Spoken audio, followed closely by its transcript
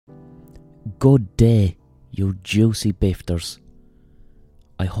Good day, you juicy bifters.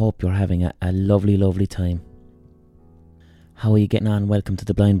 I hope you're having a lovely, lovely time. How are you getting on? Welcome to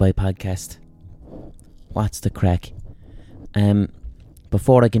the Blind Boy Podcast. What's the crack?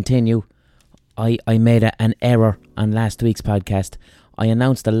 Before I continue, I made an error on last week's podcast. I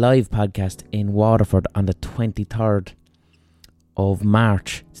announced a live podcast in Waterford on the 23rd of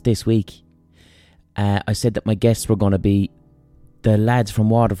March. It's this week. I said that my guests were going to be the lads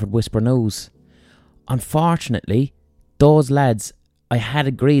from Waterford Whisper News. Unfortunately, those lads, I had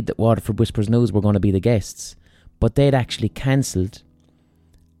agreed that Waterford Whispers News were going to be the guests, but they'd actually cancelled,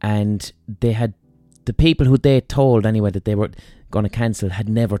 and they had, the people who they told anyway that they were going to cancel had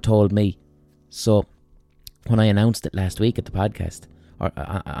never told me. So when I announced it last week at the podcast, or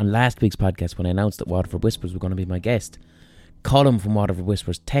on last week's podcast, when I announced that Waterford Whispers were going to be my guest, Colin from Waterford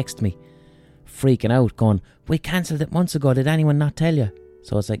Whispers texted me freaking out going, "We cancelled it months ago, did anyone not tell you?"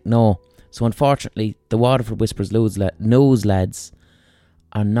 So I was like, no. So unfortunately, the Waterford Whispers News lads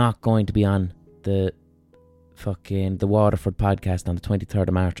are not going to be on the Waterford podcast on the 23rd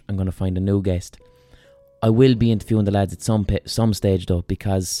of March. I'm going to find a new guest. I will be interviewing the lads at some stage though,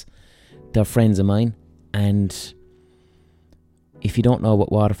 because they're friends of mine. And if you don't know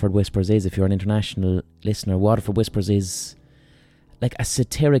what Waterford Whispers is, if you're an international listener, Waterford Whispers is like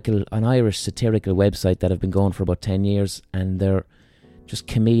an Irish satirical website that have been going for about 10 years, and they're just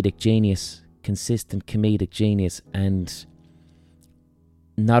comedic genius, consistent comedic genius. And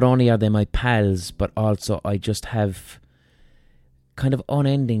not only are they my pals, but also I just have kind of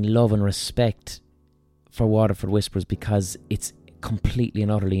unending love and respect for Waterford Whispers, because it's completely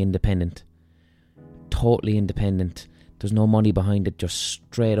and utterly independent. Totally independent. There's no money behind it, just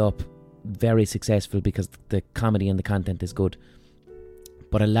straight up very successful because the comedy and the content is good.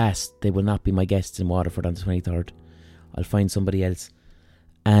 But alas, they will not be my guests in Waterford on the 23rd. I'll find somebody else.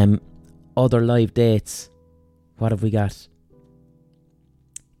 Other live dates. What have we got?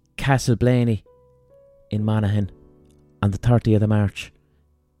 Castle Blaney in Monaghan on the 30th of March.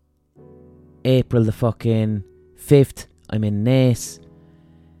 April the 5th, I'm in Naas.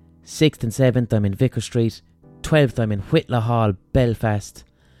 6th and 7th, I'm in Vicar Street. 12th, I'm in Whitla Hall, Belfast.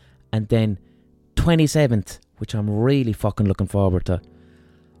 And then 27th, which I'm really fucking looking forward to,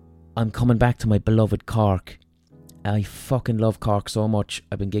 I'm coming back to my beloved Cork. I fucking love Cork so much.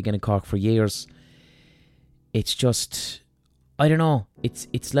 I've been gigging in Cork for years. It's just, I don't know.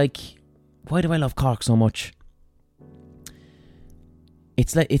 It's like, why do I love Cork so much?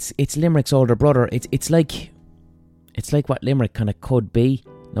 It's like it's Limerick's older brother. It's like what Limerick kind of could be.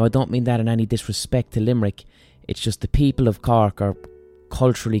 Now I don't mean that in any disrespect to Limerick. It's just the people of Cork are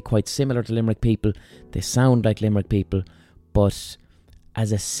culturally quite similar to Limerick people. They sound like Limerick people, but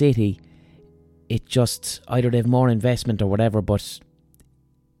as a city, it just, either they have more investment or whatever, but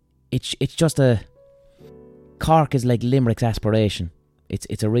it's just Cork is like Limerick's aspiration.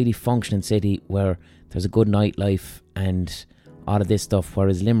 It's a really functioning city where there's a good nightlife and all of this stuff,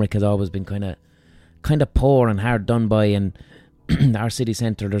 whereas Limerick has always been kind of poor and hard done by, and our city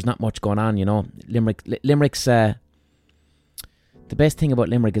centre, there's not much going on, you know. Limerick's the best thing about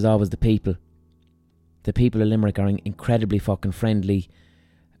Limerick is always the people. The people of Limerick are incredibly fucking friendly,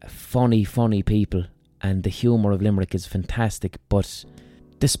 funny people, and the humour of Limerick is fantastic. But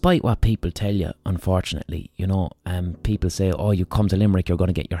despite what people tell you, unfortunately, you know, people say, oh, you come to Limerick, you're going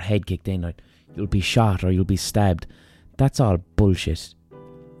to get your head kicked in, or you'll be shot, or you'll be stabbed. That's all bullshit.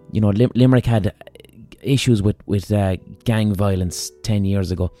 You know, Limerick had issues with gang violence 10 years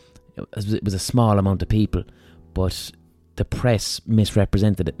ago. It was a small amount of people, but the press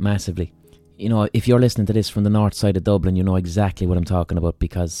misrepresented it massively. You know, if you're listening to this from the north side of Dublin, you know exactly what I'm talking about,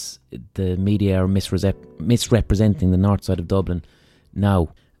 because the media are misrepresenting the north side of Dublin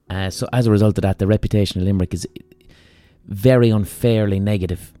now. So as a result of that, the reputation of Limerick is very unfairly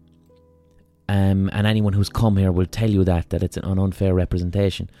negative. And anyone who's come here will tell you that it's an unfair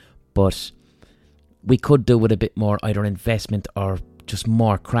representation. But we could do with a bit more either investment or just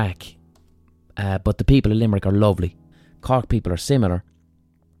more crack. But the people of Limerick are lovely. Cork people are similar,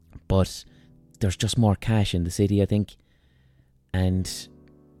 but there's just more cash in the city, I think. And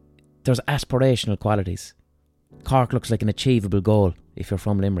there's aspirational qualities. Cork looks like an achievable goal if you're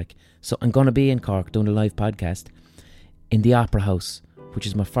from Limerick. So I'm going to be in Cork doing a live podcast in the Opera House, which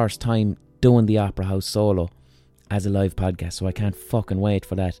is my first time doing the Opera House solo as a live podcast. So I can't fucking wait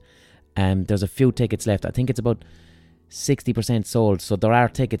for that. There's a few tickets left. I think it's about 60% sold. So there are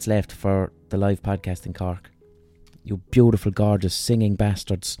tickets left for the live podcast in Cork. You beautiful, gorgeous, singing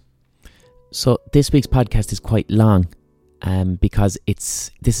bastards. So this week's podcast is quite long. Because this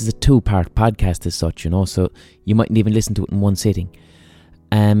is a 2-part podcast as such, you know, so you mightn't even listen to it in one sitting.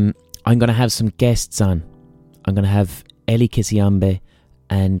 I'm going to have some guests on. I'm going to have Ellie Kisyombe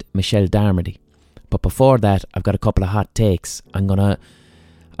and Michelle Darmody. But before that, I've got a couple of hot takes. I've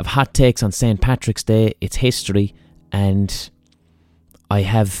hot takes on St. Patrick's Day, its history, and I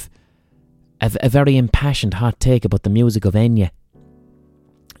have a very impassioned hot take about the music of Enya.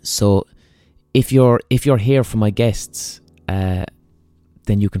 So if you're here for my guests, then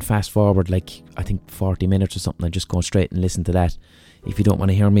you can fast forward like I think 40 minutes or something and just go straight and listen to that if you don't want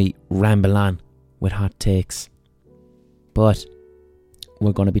to hear me ramble on with hot takes. But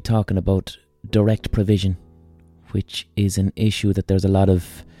we're going to be talking about direct provision, which is an issue that there's a lot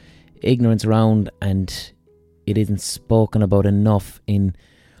of ignorance around, and it isn't spoken about enough in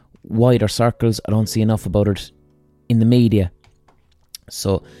wider circles. I don't see enough about it in the media.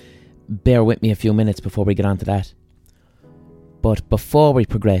 So bear with me a few minutes before we get on to that. But before we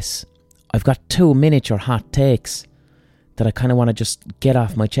progress, I've got 2 miniature hot takes that I kind of want to just get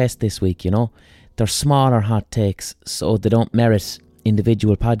off my chest this week, you know. They're smaller hot takes, so they don't merit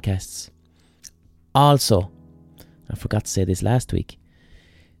individual podcasts. Also, I forgot to say this last week,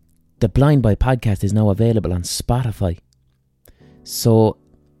 the Blind Boy podcast is now available on Spotify. So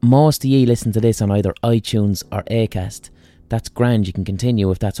most of ye listen to this on either iTunes or Acast. That's grand, you can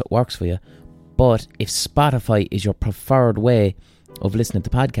continue if that's what works for you. But if Spotify is your preferred way of listening to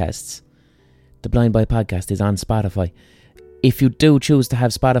podcasts, the Blind Boy podcast is on Spotify. If you do choose to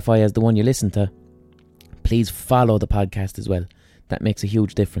have Spotify as the one you listen to, please follow the podcast as well. That makes a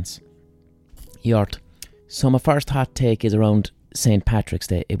huge difference. Yort. So my first hot take is around St. Patrick's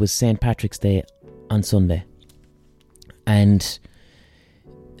Day. It was St. Patrick's Day on Sunday. And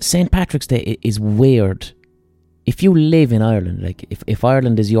St. Patrick's Day is weird. If you live in Ireland, like if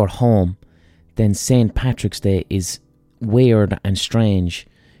Ireland is your home, then St. Patrick's Day is weird and strange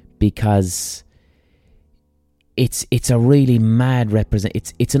because it's a really mad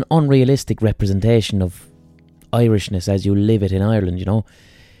it's an unrealistic representation of Irishness as you live it in Ireland, you know.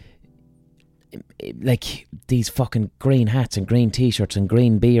 Like these fucking green hats and green t-shirts and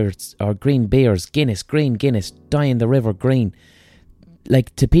green beers, Guinness, green Guinness, dyeing the river green.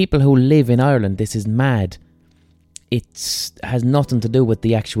 Like, to people who live in Ireland, this is mad. It has nothing to do with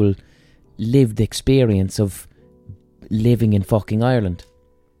the actual lived experience of living in fucking Ireland.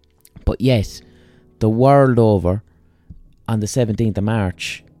 But yet, the world over, on the 17th of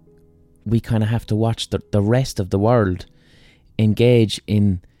March, we kind of have to watch the rest of the world engage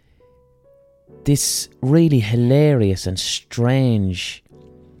in this really hilarious and strange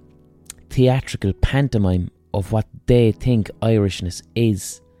theatrical pantomime of what they think Irishness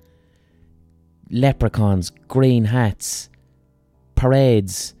is. Leprechauns, green hats,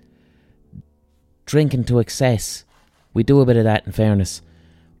 parades, drinking to excess. We do a bit of that, in fairness,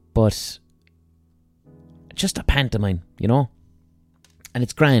 but just a pantomime, you know, and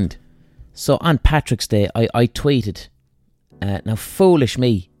it's grand. So on Patrick's Day, I tweeted, now foolish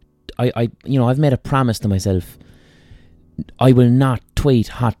me, I've made a promise to myself, I will not tweet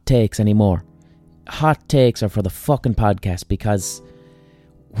hot takes anymore. Hot takes are for the fucking podcast, because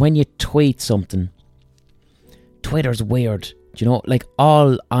when you tweet something, Twitter's weird, you know, like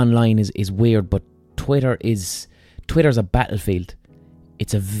all online is weird, but Twitter's a battlefield.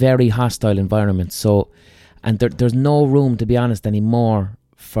 It's a very hostile environment. So, and there's no room, to be honest, anymore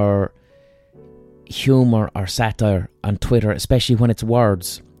for humour or satire on Twitter, especially when it's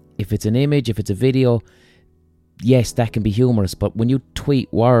words. If it's an image, if it's a video, yes, that can be humorous, but when you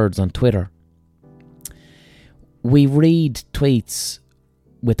tweet words on Twitter, we read tweets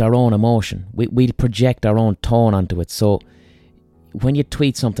with our own emotion. We project our own tone onto it. So when you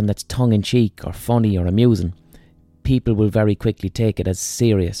tweet something that's tongue-in-cheek or funny or amusing, people will very quickly take it as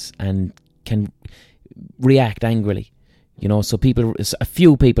serious and can react angrily. You know, so a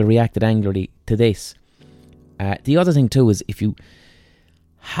few people reacted angrily to this. The other thing too is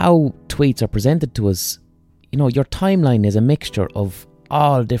how tweets are presented to us. You know, your timeline is a mixture of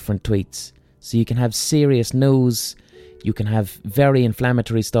all different tweets. So you can have serious news, you can have very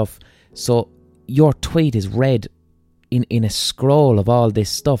inflammatory stuff. So your tweet is read in a scroll of all this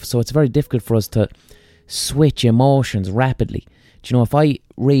stuff. So it's very difficult for us to switch emotions rapidly. Do you know, if I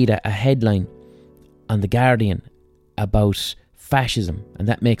read a headline on The Guardian about fascism and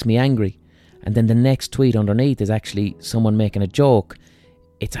that makes me angry, and then the next tweet underneath is actually someone making a joke,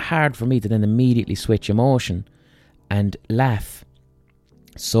 it's hard for me to then immediately switch emotion and laugh.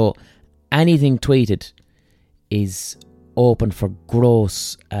 So anything tweeted is open for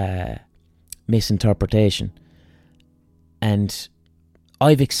gross misinterpretation, and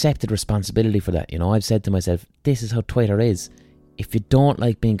I've accepted responsibility for that. You know, I've said to myself, this is how Twitter is. If you don't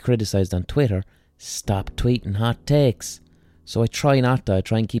like being criticised on Twitter, stop tweeting hot takes. So I try not to. I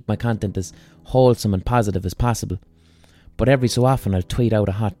try and keep my content as wholesome and positive as possible. But every so often I'll tweet out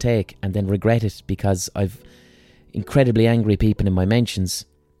a hot take and then regret it because I've incredibly angry people in my mentions.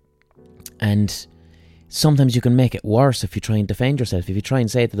 And sometimes you can make it worse if you try and defend yourself. If you try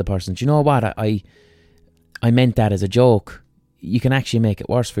and say to the person, do you know what, I meant that as a joke, you can actually make it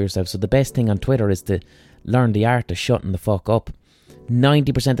worse for yourself. So the best thing on Twitter is to learn the art of shutting the fuck up.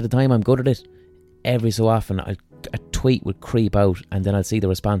 90% of the time I'm good at it. Every so often a tweet will creep out and then I'll see the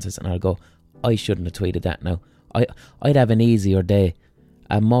responses and I'll go, I shouldn't have tweeted that now. I'd have an easier day,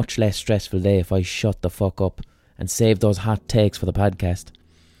 a much less stressful day if I shut the fuck up and save those hot takes for the podcast.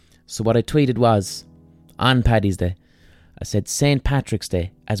 So what I tweeted was, on Paddy's Day, I said, St. Patrick's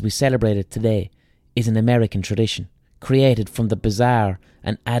Day, as we celebrate it today, is an American tradition, created from the bizarre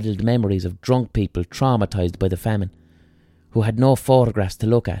and addled memories of drunk people traumatised by the famine, who had no photographs to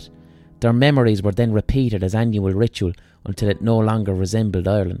look at. Their memories were then repeated as annual ritual until it no longer resembled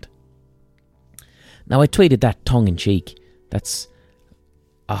Ireland. Now I tweeted that tongue-in-cheek. That's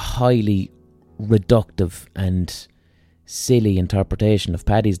a highly reductive and silly interpretation of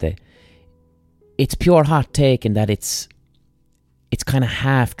Paddy's Day. It's pure hot take in that it's kind of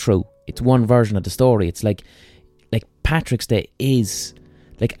half true. It's one version of the story. It's like Patrick's Day is,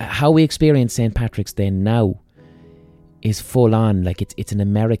 like, how we experience St. Patrick's Day now is full on, like it's an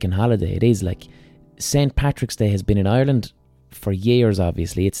American holiday. It is like St. Patrick's Day has been in Ireland for years,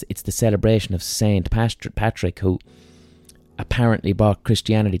 obviously. It's the celebration of St. Patrick, who apparently brought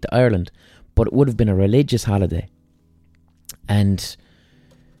Christianity to Ireland, but it would have been a religious holiday. And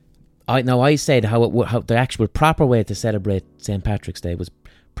I said how the actual proper way to celebrate St. Patrick's Day was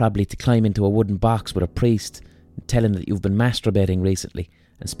probably to climb into a wooden box with a priest and tell him that you've been masturbating recently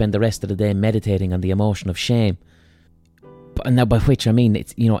and spend the rest of the day meditating on the emotion of shame. And now by which I mean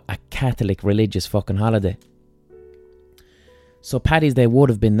it's, a Catholic religious fucking holiday. So Paddy's Day would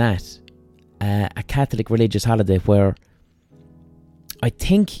have been that, a Catholic religious holiday where I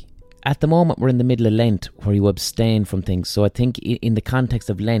think at the moment we're in the middle of Lent where you abstain from things. So I think in the context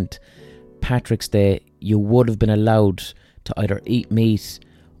of Lent, Patrick's Day, you would have been allowed to either eat meat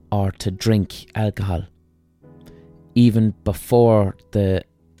or to drink alcohol, even before the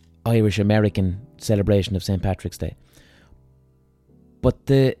Irish-American celebration of St. Patrick's Day. But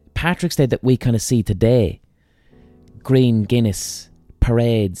the Patrick's Day that we kind of see today, green Guinness,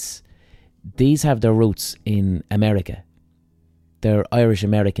 parades, these have their roots in America. They're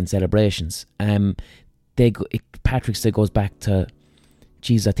Irish-American celebrations. Patrick's Day goes back to,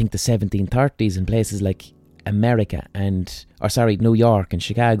 I think the 1730s in places like New York and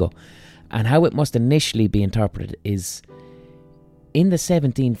Chicago. And how it must initially be interpreted is, in the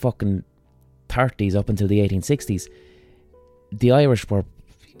 1730s up until the 1860s, the Irish were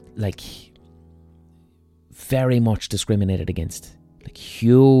very much discriminated against,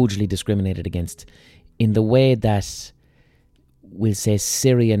 hugely discriminated against, in the way that we'll say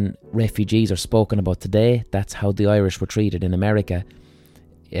Syrian refugees are spoken about today. That's how the Irish were treated in America,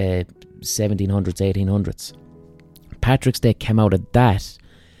 1700s, 1800s. Patrick's Day came out of that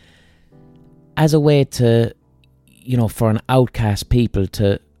as a way to, for an outcast people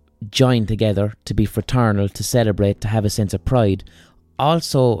to join together, to be fraternal, to celebrate, to have a sense of pride.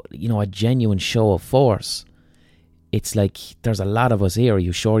 Also, a genuine show of force. It's like, there's a lot of us here. Are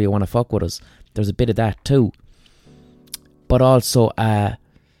you sure you want to fuck with us? There's a bit of that too. But also a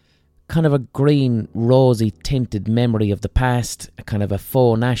kind of a green, rosy tinted memory of the past, a kind of a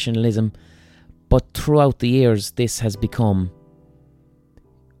faux nationalism. But throughout the years, this has become,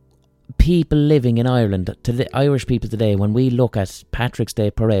 people living in Ireland, to the Irish people today, when we look at Patrick's Day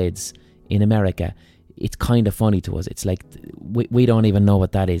parades in America, it's kind of funny to us. It's like we don't even know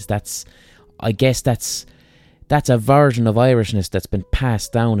what that is. I guess that's a version of Irishness that's been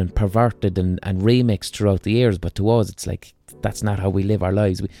passed down and perverted and remixed throughout the years. But to us, it's like, that's not how we live our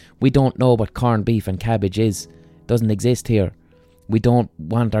lives. We don't know what corned beef and cabbage is. It doesn't exist here. We don't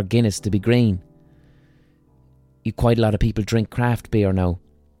want our Guinness to be green. Quite a lot of people drink craft beer now.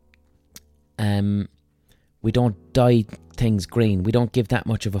 We don't dye things green. We don't give that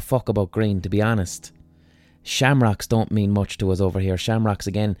much of a fuck about green, to be honest. Shamrocks don't mean much to us over here. Shamrocks,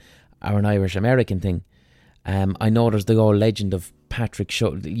 again, are an Irish-American thing. I know there's the old legend of Patrick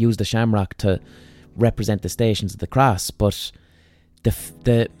used the shamrock to represent the Stations of the Cross, but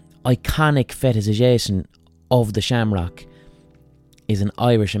the iconic fetishization of the shamrock is an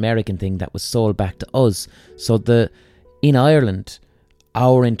Irish-American thing that was sold back to us. So in Ireland,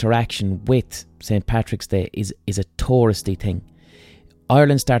 our interaction with St. Patrick's Day is a touristy thing.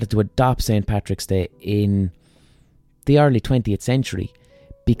 Ireland started to adopt St. Patrick's Day in the early 20th century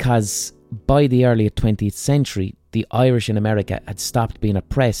because by the early 20th century, the Irish in America had stopped being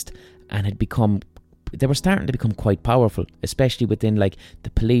oppressed and they were starting to become quite powerful, especially within like the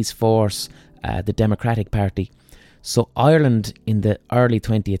police force, the Democratic Party. So Ireland in the early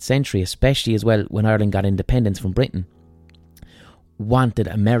 20th century, especially as well when Ireland got independence from Britain, wanted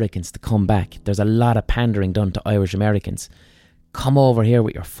Americans to come back. There's a lot of pandering done to Irish Americans. Come over here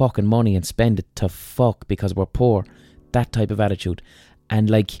with your fucking money and spend it to fuck because we're poor. That type of attitude. And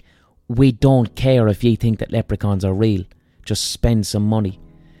like, we don't care if you think that leprechauns are real. Just spend some money.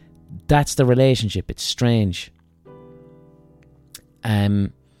 That's the relationship. It's strange.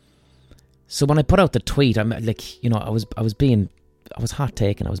 So when I put out the tweet, I'm like, you know, I was hot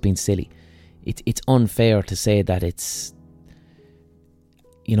taking. I was being silly. It's unfair to say that it's,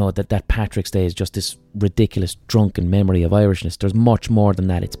 you know, that Patrick's Day is just this ridiculous drunken memory of Irishness. There's much more than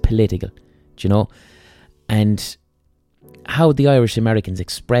that. It's political, do you know? And how the Irish Americans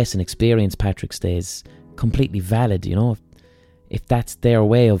express and experience Patrick's Day is completely valid, you know? If that's their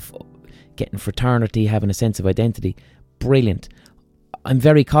way of getting fraternity, having a sense of identity, brilliant. I'm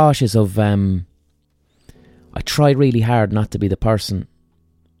very cautious of, I try really hard not to be the person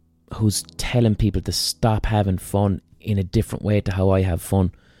who's telling people to stop having fun in a different way to how I have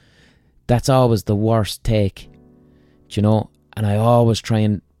fun. That's always the worst take, do you know? And I always try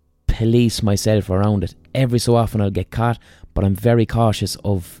and police myself around it. Every so often I'll get caught, but I'm very cautious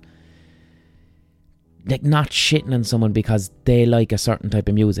of like not shitting on someone because they like a certain type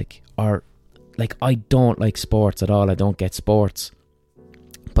of music, or like I don't like sports at all. I don't get sports,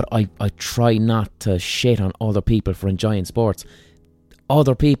 but I try not to shit on other people for enjoying sports.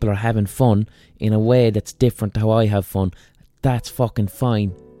 Other people are having fun in a way that's different to how I have fun. That's fucking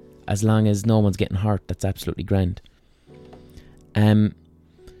fine, as long as no one's getting hurt. That's absolutely grand.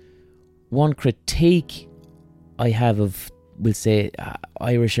 One critique I have of, we'll say,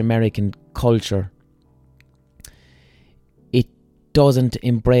 Irish American culture, it doesn't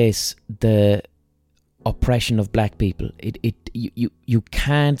embrace the oppression of black people. You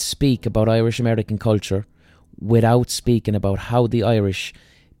can't speak about Irish American culture without speaking about how the Irish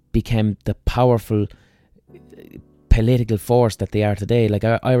became the powerful political force that they are today. Like,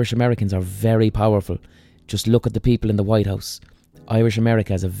 Irish Americans are very powerful. Just look at the people in the White House. Irish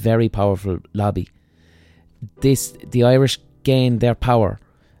America has a very powerful lobby. The Irish gained their power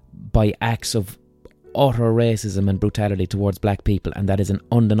by acts of utter racism and brutality towards black people, and that is an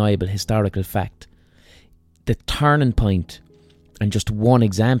undeniable historical fact. The turning point, and just one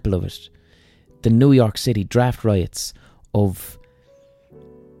example of it, the New York City draft riots of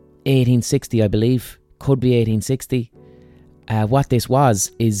 1860, I believe, could be 1860. What this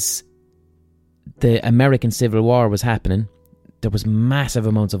was is the American Civil War was happening. There was massive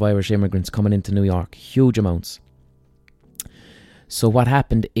amounts of Irish immigrants coming into New York, huge amounts. So what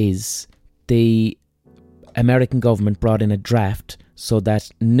happened is the American government brought in a draft so that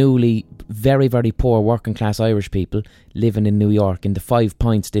newly very, very poor working class Irish people living in New York, in the 5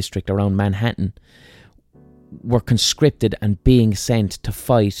 Points district around Manhattan, were conscripted and being sent to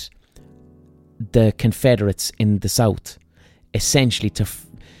fight the Confederates in the South. Essentially,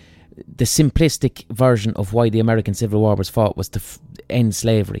 the simplistic version of why the American Civil War was fought was to end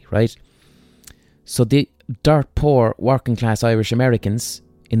slavery, right? So the dirt poor working class Irish Americans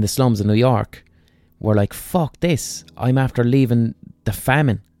in the slums of New York were like, fuck this, I'm after leaving the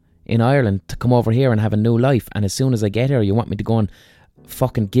famine in Ireland to come over here and have a new life, and as soon as I get here you want me to go and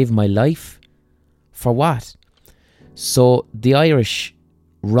fucking give my life? For what? So the Irish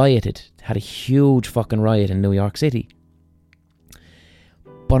rioted, had a huge fucking riot in New York City.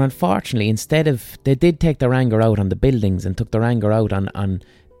 But unfortunately, they did take their anger out on the buildings and took their anger out on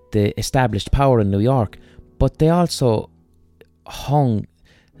the established power in New York, but they also hung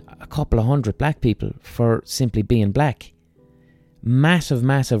a couple of hundred black people for simply being black. Massive,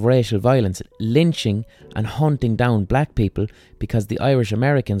 massive racial violence, lynching and hunting down black people because the Irish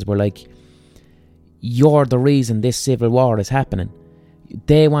Americans were like, you're the reason this civil war is happening.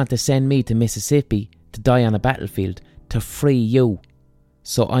 They want to send me to Mississippi to die on a battlefield to free you,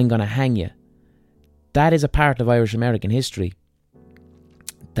 so I'm going to hang you. That is a part of Irish American history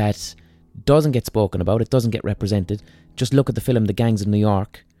that doesn't get spoken about. It doesn't get represented. Just look at the film The Gangs of New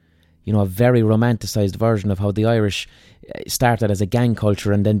York. You know, a very romanticised version of how the Irish started as a gang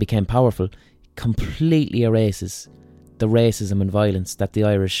culture and then became powerful. Completely erases the racism and violence that the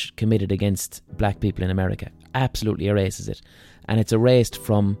Irish committed against black people in America. Absolutely erases it. And it's erased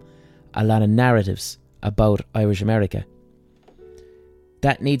from a lot of narratives about Irish America.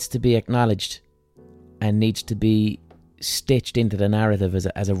 That needs to be acknowledged and needs to be stitched into the narrative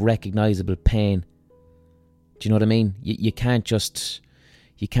as a recognisable pain. Do you know what I mean? You can't just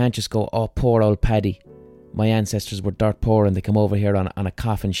You can't just go, oh, poor old Paddy. My ancestors were dirt poor and they come over here on a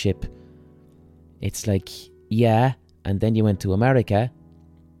coffin ship. It's like, yeah, and then you went to America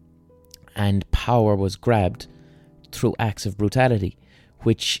and power was grabbed through acts of brutality,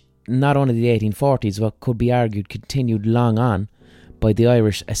 which not only the 1840s, but could be argued continued long on by the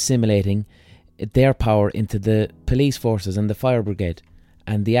Irish assimilating their power into the police forces and the fire brigade,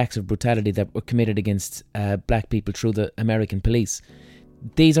 and the acts of brutality that were committed against black people through the American police.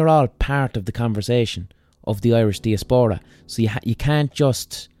 These are all part of the conversation of the Irish diaspora. So you can't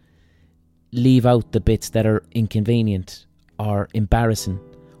just leave out the bits that are inconvenient or embarrassing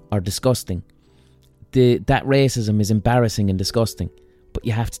or disgusting. That racism is embarrassing and disgusting, but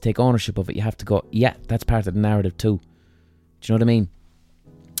you have to take ownership of it. You have to go, yeah, that's part of the narrative too. Do you know what I mean?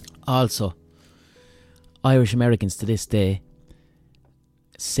 Also, Irish Americans to this day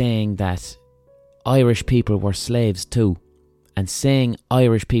saying that Irish people were slaves too, and saying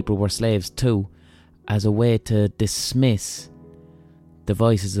Irish people were slaves too as a way to dismiss the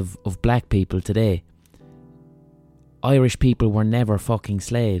voices of black people today. Irish people were never fucking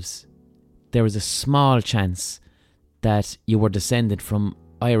slaves. There was a small chance that you were descended from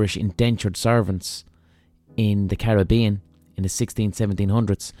Irish indentured servants in the Caribbean in the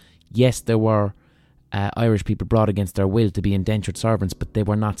 1700s. Yes, there were Irish people brought against their will to be indentured servants, but they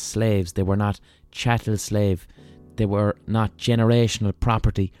were not slaves. They were not chattel slave. They were not generational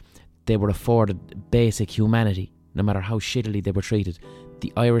property. They were afforded basic humanity, no matter how shittily they were treated.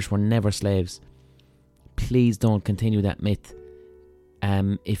 The Irish were never slaves. Please don't continue that myth.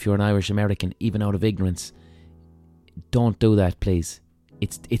 If you're an Irish American, even out of ignorance, don't do that, please.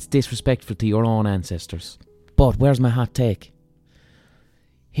 It's disrespectful to your own ancestors. But where's my hot take?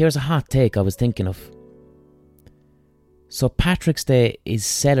 Here's a hot take I was thinking of. So Patrick's Day is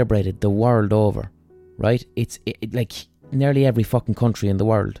celebrated the world over, right? It's like nearly every fucking country in the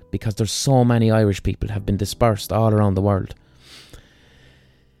world, because there's so many Irish people have been dispersed all around the world.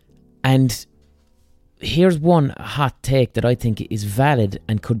 And here's one hot take that I think is valid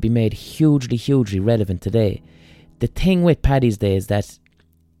and could be made hugely, hugely relevant today. The thing with Paddy's Day is that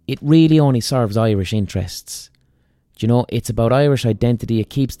it really only serves Irish interests. Do you know, it's about Irish identity. It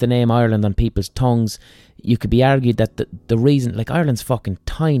keeps the name Ireland on people's tongues. You could be argued that the reason, like, Ireland's fucking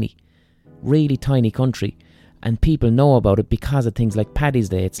tiny, really tiny country, and people know about it because of things like Paddy's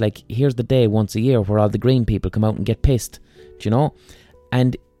Day. It's like, here's the day once a year where all the green people come out and get pissed, do you know?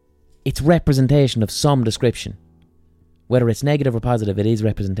 And it's representation of some description. Whether it's negative or positive, it is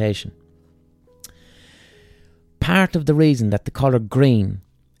representation. Part of the reason that the colour green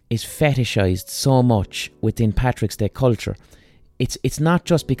is fetishised so much within Patrick's Day culture, it's not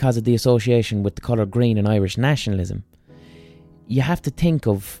just because of the association with the colour green and Irish nationalism. You have to think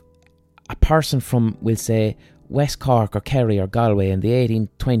of a person from, we'll say, West Cork or Kerry or Galway in the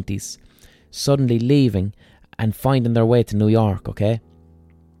 1820s suddenly leaving and finding their way to New York, okay?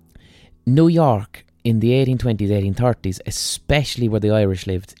 New York in the 1820s, 1830s, especially where the Irish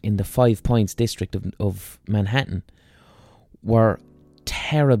lived, in the 5 Points district of Manhattan, were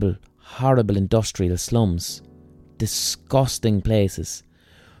terrible, horrible industrial slums. Disgusting places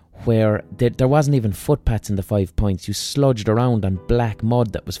where there wasn't even footpaths in the 5 Points. You sludged around on black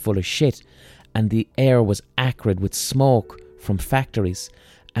mud that was full of shit, and the air was acrid with smoke from factories,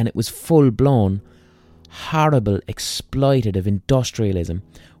 and it was full-blown, horrible, exploitative industrialism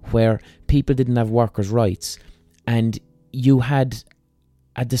where people didn't have workers' rights, and you had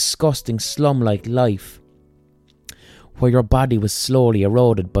a disgusting slum-like life where your body was slowly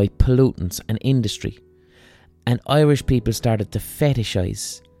eroded by pollutants and industry. And Irish people started to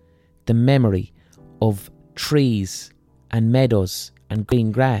fetishise the memory of trees and meadows and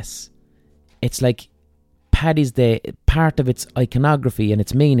green grass. It's like Paddy's Day, part of its iconography and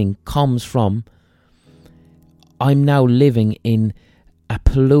its meaning comes from, I'm now living in a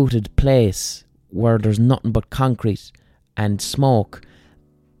polluted place where there's nothing but concrete and smoke,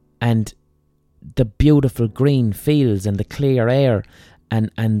 and the beautiful green fields and the clear air and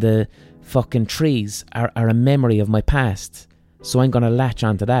the fucking trees are a memory of my past, so I'm going to latch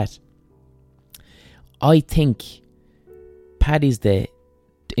onto that. I think Paddy's Day,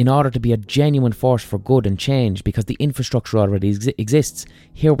 in order to be a genuine force for good and change, because the infrastructure already exists,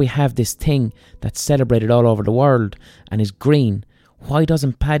 here we have this thing that's celebrated all over the world and is green. Why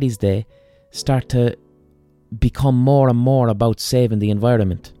doesn't Paddy's Day start to become more and more about saving the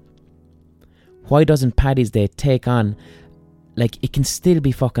environment? Why doesn't Paddy's Day take on, like, it can still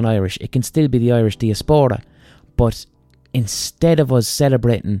be fucking Irish, it can still be the Irish diaspora, but instead of us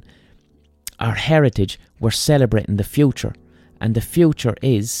celebrating our heritage, we're celebrating the future. And the future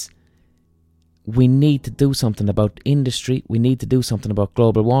is we need to do something about industry. We need to do something about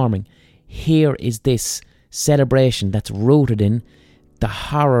global warming. Here is this celebration that's rooted in the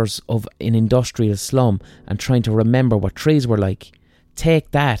horrors of an industrial slum and trying to remember what trees were like.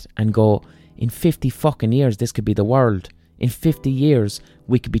 Take that and go, in 50 fucking years, this could be the world. In 50 years,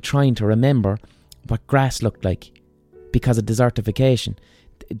 we could be trying to remember what grass looked like because of desertification.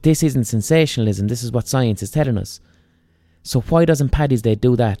 This isn't sensationalism. This is what science is telling us. So why doesn't Paddy's Day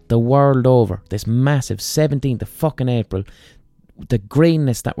do that the world over? This massive 17th of fucking April, the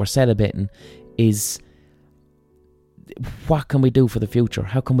greenness that we're celebrating is, what can we do for the future?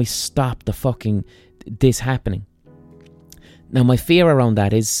 How can we stop this happening? Now, my fear around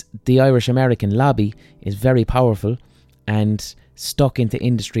that is the Irish American lobby is very powerful and stuck into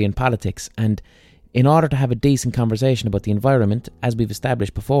industry and politics. And in order to have a decent conversation about the environment, as we've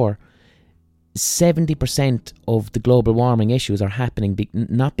established before, 70% of the global warming issues are happening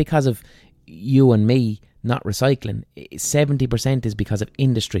not because of you and me not recycling. 70% is because of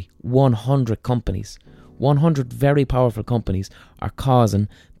industry. 100 companies, 100 very powerful companies are causing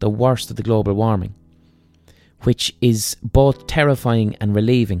the worst of the global warming, which is both terrifying and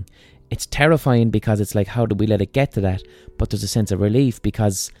relieving. It's terrifying because it's like, how did we let it get to that? But there's a sense of relief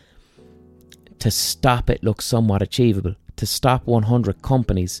because to stop it looks somewhat achievable. To stop 100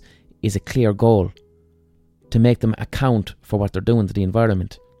 companies is a clear goal, to make them account for what they're doing to the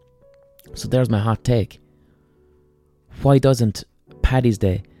environment. So there's my hot take. Why doesn't Paddy's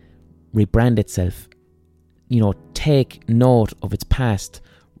Day rebrand itself? Take note of its past,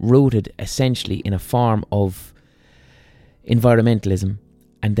 rooted essentially in a form of environmentalism,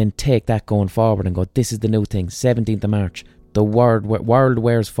 and then take that going forward and go, this is the new thing. 17th of March, the world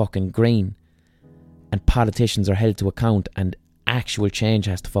wears fucking green, and politicians are held to account, and actual change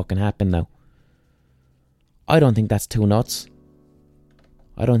has to fucking happen now. I don't think that's too nuts.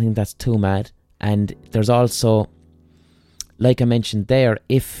 I don't think that's too mad. And there's also, like I mentioned there,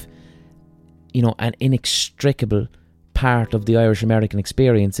 if an inextricable part of the Irish American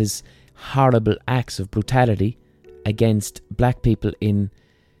experience is horrible acts of brutality against black people in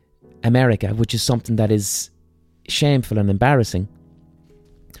America, which is something that is shameful and embarrassing,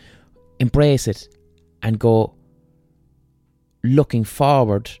 embrace it and go, looking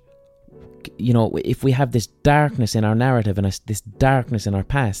forward, if we have this darkness in our narrative and this darkness in our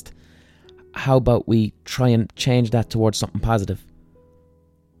past, how about we try and change that towards something positive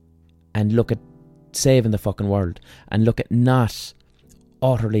and look at saving the fucking world and look at not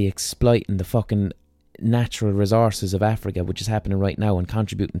utterly exploiting the fucking natural resources of Africa, which is happening right now and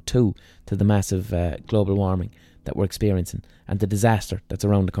contributing to the massive global warming that we're experiencing and the disaster that's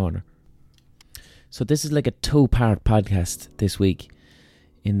around the corner. So this is like a 2-part podcast this week,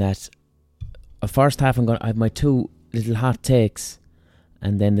 in that a first half I have my 2 little hot takes,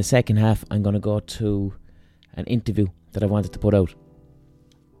 and then the second half I'm going to go to an interview that I wanted to put out.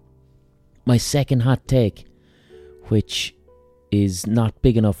 My second hot take, which is not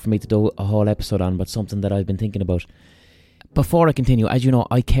big enough for me to do a whole episode on, but something that I've been thinking about. Before I continue, as you know,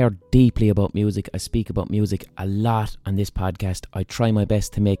 I care deeply about music. I speak about music a lot on this podcast. I try my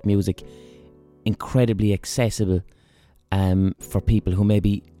best to make music incredibly accessible for people who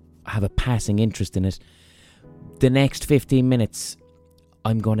maybe have a passing interest in it. The next 15 minutes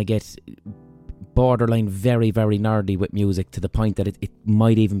I'm going to get borderline very, very nerdy with music, to the point that it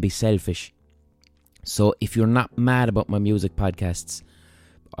might even be selfish. So if you're not mad about my music podcasts,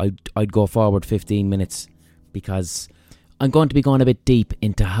 I'd go forward 15 minutes, because I'm going to be going a bit deep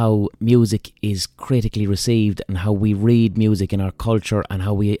into how music is critically received and how we read music in our culture and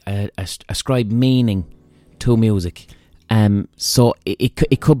how we ascribe meaning to music. So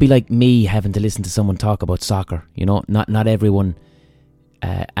it could be like me having to listen to someone talk about soccer. Not everyone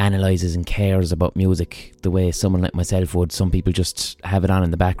analyses and cares about music the way someone like myself would. Some people just have it on in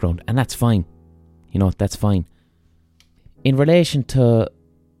the background, and that's fine. That's fine. In relation to a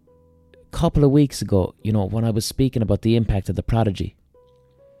couple of weeks ago, when I was speaking about the impact of The Prodigy,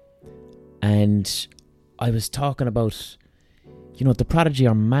 and I was talking about, The Prodigy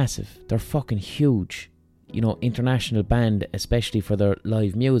are massive. They're fucking huge. International band, especially for their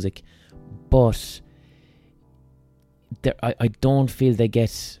live music, but I don't feel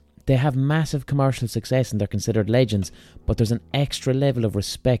they have massive commercial success and they're considered legends, but there's an extra level of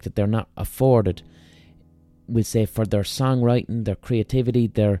respect that they're not afforded, we'll say, for their songwriting, their creativity,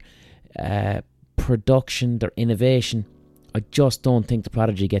 their production, their innovation. I just don't think The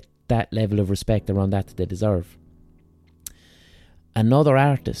Prodigy get that level of respect around that they deserve. Another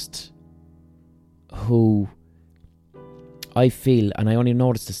artist who I feel, and I only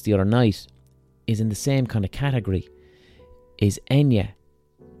noticed this the other night, is in the same kind of category is Enya.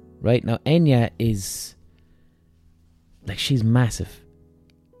 right? Now, Enya is, like, she's massive.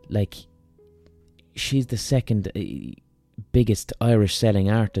 Like, she's the second biggest Irish selling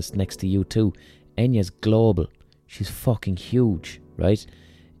artist next to U2. Enya's global. She's fucking huge, right?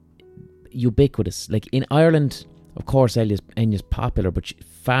 Ubiquitous. Like, in Ireland, of course, Enya's popular, but she's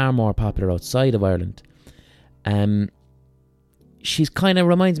far more popular outside of Ireland. She's kind of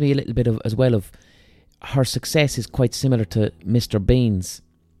reminds me a little bit of, as well, of her success is quite similar to Mr. Bean's.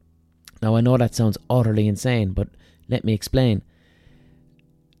 Now, I know that sounds utterly insane, but let me explain.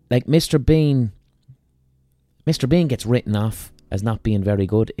 Like, Mr. Bean gets written off as not being very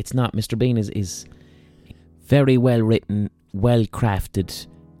good. It's not. Mr. Bean is very well written, well crafted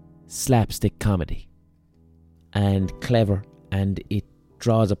slapstick comedy, and clever, and it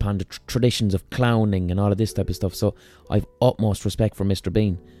draws upon the traditions of clowning and all of this type of stuff. So I've utmost respect for Mr.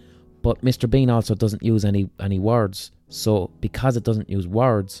 Bean. But Mr. Bean also doesn't use any words. So because it doesn't use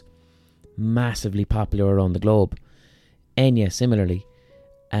words, massively popular around the globe. Enya, similarly,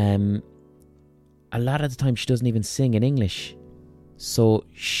 a lot of the time she doesn't even sing in English. So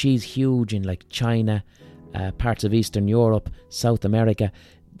she's huge in, like, China, parts of Eastern Europe, South America.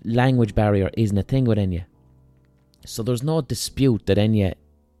 Language barrier isn't a thing with Enya. So there's no dispute that Enya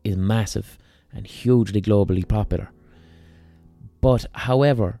is massive and hugely globally popular. But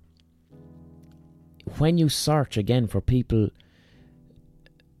however, when you search again for people,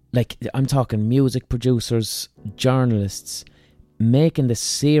 like, I'm talking music producers, journalists, making the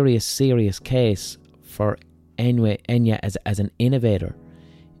serious case for Enya as an innovator,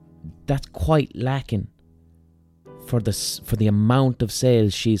 that's quite lacking for the amount of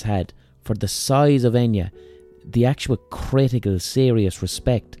sales she's had, for the size of Enya. The actual critical, serious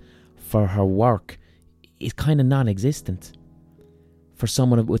respect for her work is kind of non-existent for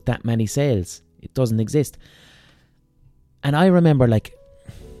someone with that many sales. It doesn't exist. And I remember, like,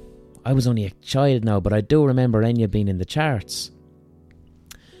 I was only a child now, but I do remember Enya being in the charts.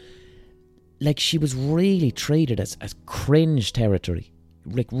 Like, she was really treated as cringe territory.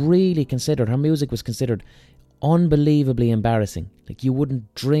 Like, really considered, her music was considered unbelievably embarrassing. Like, you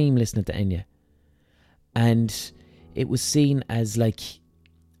wouldn't dream listening to Enya. And it was seen as like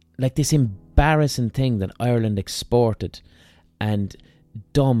this embarrassing thing that Ireland exported, and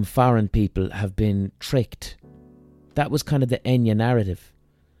dumb foreign people have been tricked. That was kind of the Enya narrative.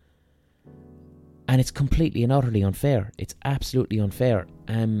 And it's completely and utterly unfair. It's absolutely unfair.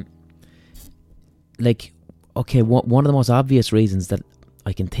 Like, okay, one of the most obvious reasons that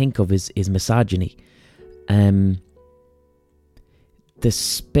I can think of is misogyny. The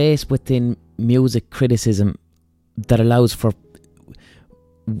space within music criticism that allows for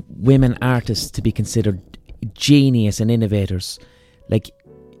women artists to be considered genius and innovators. Like,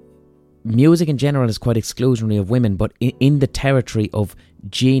 music in general is quite exclusionary of women, but in the territory of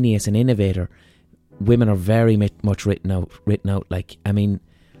genius and innovator, women are very much written out. Like, I mean,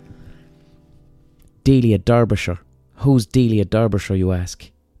 Delia Derbyshire. Who's Delia Derbyshire, you ask?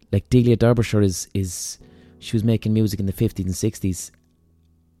 Like, Delia Derbyshire is she was making music in the 50s and 60s.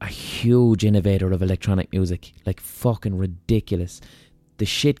 A huge innovator of electronic music. Like, fucking ridiculous. The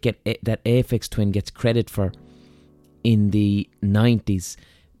shit that Aphex Twin gets credit for in the 90s,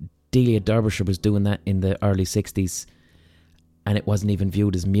 Delia Derbyshire was doing that in the early 60s, and it wasn't even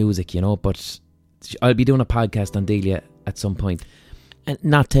viewed as music, you know. But I'll be doing a podcast on Delia at some point. And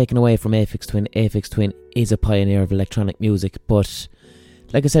not taken away from Aphex Twin. Aphex Twin is a pioneer of electronic music, but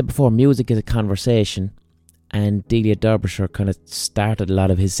like I said before, music is a conversation, and Delia Derbyshire kind of started a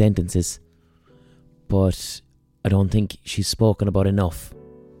lot of his sentences, but I don't think she's spoken about enough.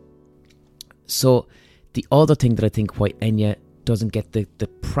 So the other thing that I think why Enya doesn't get the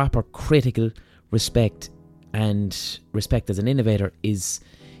proper critical respect and respect as an innovator is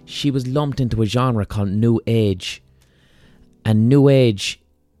she was lumped into a genre called New Age. And New Age,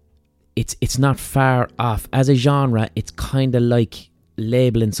 it's not far off. As a genre, it's kind of like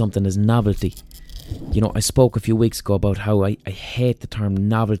labelling something as novelty. You know, I spoke a few weeks ago about how I hate the term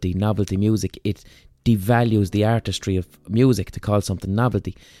novelty music. It devalues the artistry of music to call something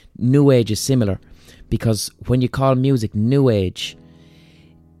novelty. New Age is similar, because when you call music New Age,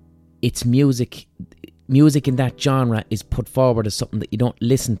 it's music in that genre is put forward as something that you don't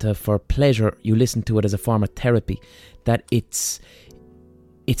listen to for pleasure. You listen to it as a form of therapy. That it's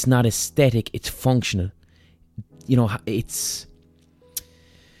not aesthetic, it's functional. You know, it's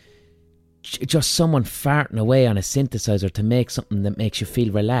just someone farting away on a synthesizer to make something that makes you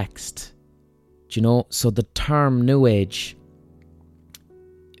feel relaxed. Do you know? So the term New Age,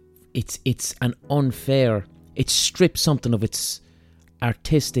 it's an unfair. It strips something of its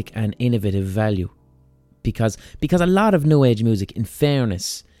artistic and innovative value, because a lot of New Age music, in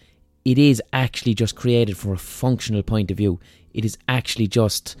fairness, it is actually just created from a functional point of view. It is actually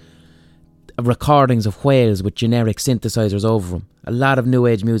just recordings of whales with generic synthesizers over them. A lot of new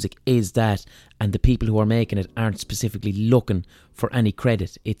age music is that, and the people who are making it aren't specifically looking for any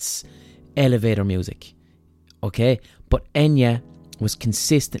credit. It's elevator music, okay? But Enya was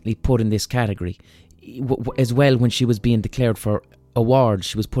consistently put in this category as well. When she was being declared for awards,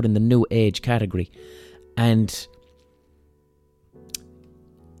 she was put in the new age category, and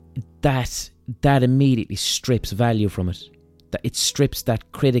that immediately strips value from it. That it strips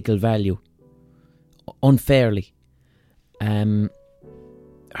that critical value unfairly.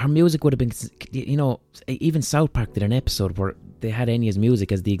 Her music would have been, you know, even South Park did an episode where they had Enya's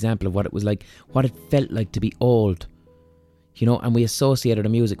music as the example of what it was like, what it felt like to be old, you know, and we associated her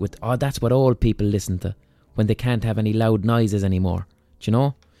music with, oh, that's what old people listen to when they can't have any loud noises anymore, do you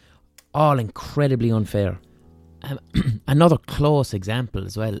know? All incredibly unfair. Another close example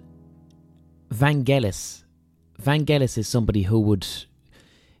as well, Vangelis. Vangelis is somebody who would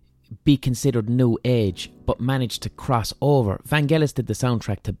be considered new age but managed to cross over. Vangelis did the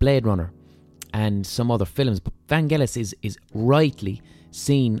soundtrack to Blade Runner and some other films, but Vangelis is rightly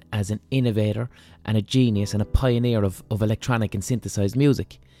seen as an innovator and a genius and a pioneer of electronic and synthesized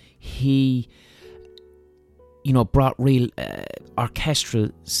music. He, you know, brought real orchestral,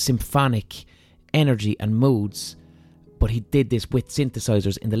 symphonic energy and moods, but he did this with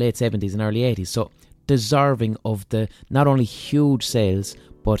synthesizers in the late 70s and early 80s, so deserving of the not only huge sales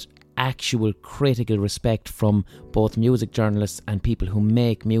but actual critical respect from both music journalists and people who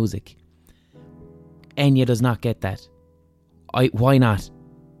make music. Enya does not get that. Why not?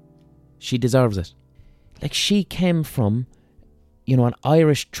 She deserves it. Like, she came from, you know, an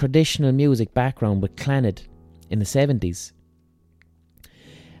Irish traditional music background with Clannad in the 70s,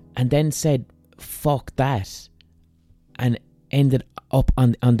 and then said fuck that and ended up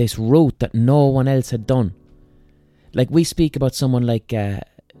on this route that no one else had done. Like, we speak about someone like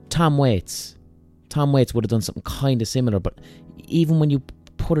Tom Waits. Tom Waits would have done something kind of similar, but even when you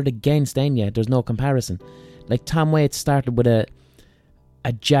put it against Enya, there's no comparison. Like, Tom Waits started with a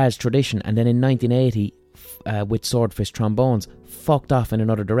jazz tradition, and then in 1980 with Swordfish Trombones fucked off in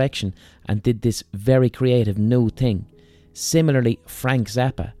another direction and did this very creative new thing. Similarly, Frank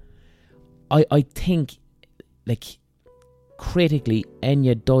Zappa. I think, like, critically,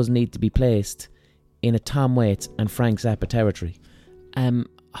 Enya does need to be placed in a Tom Waits and Frank Zappa territory.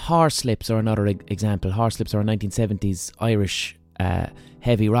 Horslips are another example. Horslips are a 1970s Irish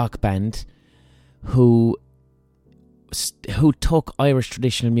heavy rock band who took Irish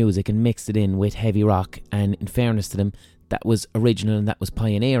traditional music and mixed it in with heavy rock, and in fairness to them, that was original and that was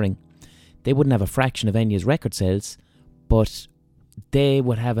pioneering. They wouldn't have a fraction of Enya's record sales, but they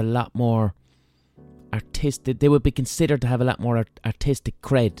would have a lot more artistic, they would be considered to have a lot more artistic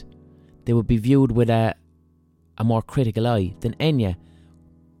cred. They would be viewed with a more critical eye than Enya.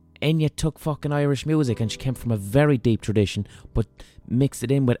 Enya took fucking Irish music and she came from a very deep tradition, but mixed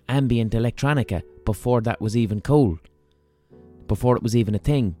it in with ambient electronica before that was even cool, before it was even a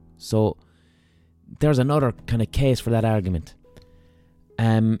thing. So there's another kind of case for that argument.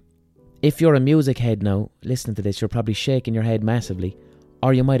 If you're a music head now listening to this, you're probably shaking your head massively,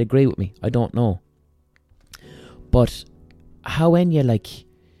 or you might agree with me, I don't know. But how Enya, like,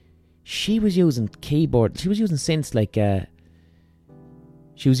 she was using keyboard, she was using synths like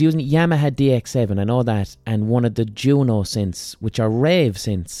she was using Yamaha DX7, I know that, and one of the Juno synths, which are rave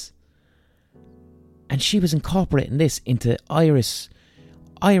synths, and she was incorporating this into Irish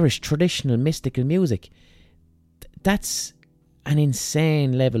traditional mystical music. That's an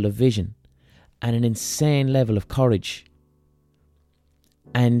insane level of vision and an insane level of courage.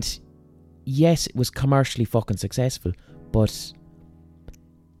 And yes, it was commercially fucking successful, but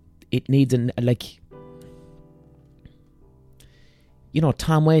it needs you know,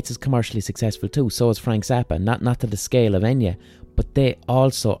 Tom Waits is commercially successful too, so is Frank Zappa, not to the scale of Enya, but they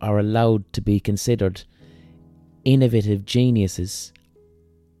also are allowed to be considered innovative geniuses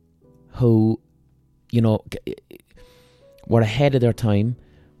who, you know, were ahead of their time,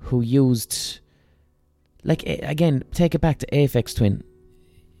 who used, like, again, take it back to Aphex Twin.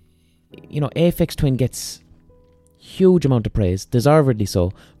 You know, Aphex Twin gets huge amount of praise, deservedly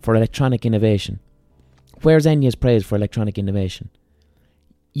so, for electronic innovation. Where's Enya's praise for electronic innovation?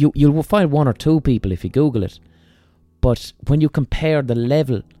 You'll find one or two people if you Google it, but when you compare the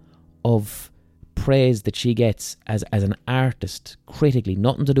level of praise that she gets as an artist, critically,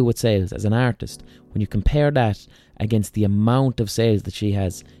 nothing to do with sales, as an artist, when you compare that against the amount of sales that she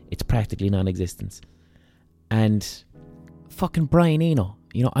has, it's practically non-existent. And fucking Brian Eno,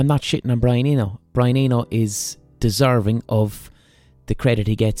 you know, I'm not shitting on Brian Eno. Brian Eno is deserving of the credit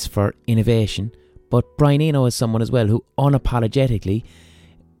he gets for innovation, but Brian Eno is someone as well who unapologetically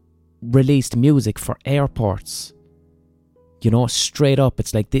released music for airports. You know, straight up,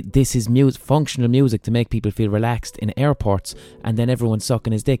 it's like this is functional music to make people feel relaxed in airports, and then everyone's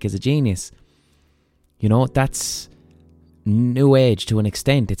sucking his dick as a genius. You know, that's new age to an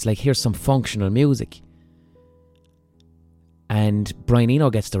extent. It's like, here's some functional music. And Brian Eno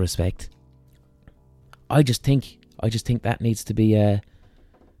gets the respect. I just think that needs to be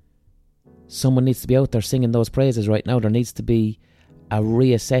someone needs to be out there singing those praises right now. There needs to be a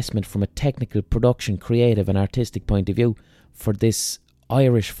reassessment from a technical, production, creative and artistic point of view for this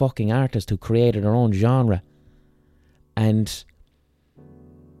Irish fucking artist who created her own genre. And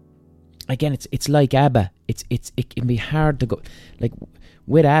again, it's like ABBA. It can be hard to go, like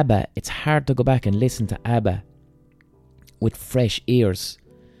with ABBA, it's hard to go back and listen to ABBA with fresh ears,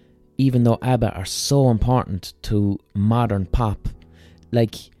 even though ABBA are so important to modern pop.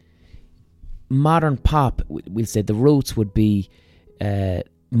 Like modern pop, we'll say the roots would be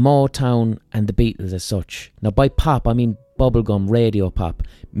Motown and the Beatles as such. Now by pop I mean bubblegum radio pop,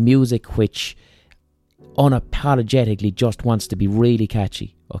 music which unapologetically just wants to be really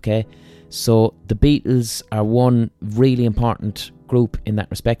catchy, okay? So the Beatles are one really important group in that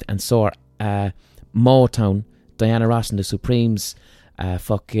respect, and so are Motown, Diana Ross and the Supremes,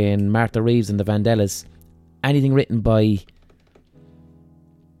 fucking Martha Reeves and the Vandellas. Anything written by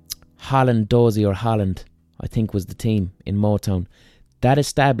Holland, Dozy or Holland, I think was the team in Motown. That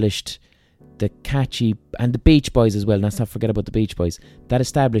established the catchy, and the Beach Boys as well, let's not forget about the Beach Boys. That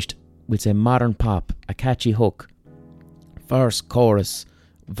established, we'll say, modern pop, a catchy hook, verse, chorus,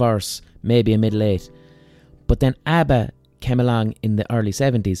 verse, maybe a middle eight. But then ABBA came along in the early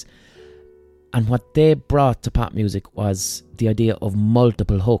 70s, and what they brought to pop music was the idea of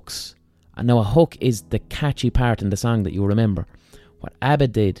multiple hooks. And now a hook is the catchy part in the song that you remember. What ABBA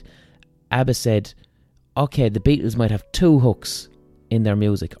did, ABBA said, okay, the Beatles might have 2 hooks in their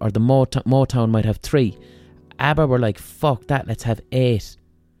music, or the Motown might have 3. ABBA were like, fuck that, let's have 8.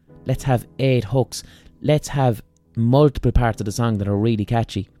 Let's have 8 hooks. Let's have multiple parts of the song that are really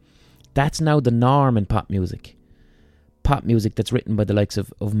catchy. That's now the norm in pop music. Pop music that's written by the likes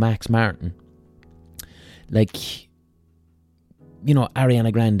of Max Martin. Like, you know,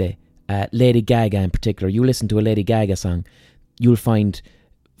 Ariana Grande, Lady Gaga in particular. You listen to a Lady Gaga song, you'll find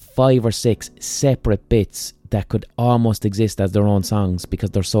 5 or 6 separate bits that could almost exist as their own songs because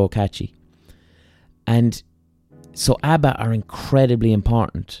they're so catchy. And so ABBA are incredibly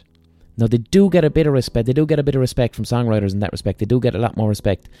important. Now they do get a bit of respect. They do get a bit of respect from songwriters in that respect. They do get a lot more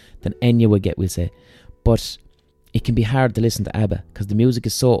respect than Enya would get, we'll say. But it can be hard to listen to ABBA because the music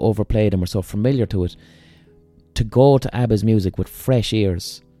is so overplayed and we're so familiar to it. To go to ABBA's music with fresh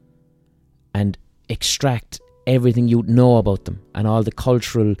ears and extract everything you know about them and all the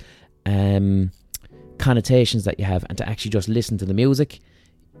cultural connotations that you have, and to actually just listen to the music,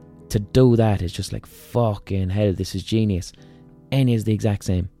 to do that is just like, fucking hell, this is genius. Enya is the exact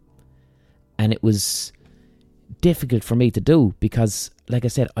same. And it was difficult for me to do because, like I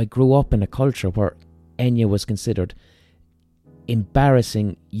said, I grew up in a culture where Enya was considered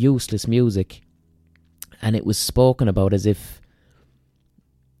embarrassing, useless music, and it was spoken about as if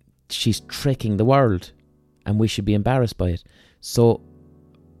she's tricking the world and we should be embarrassed by it. So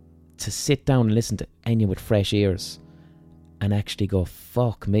to sit down and listen to Enya with fresh ears and actually go,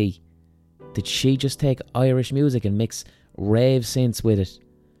 fuck me, did she just take Irish music and mix rave synths with it?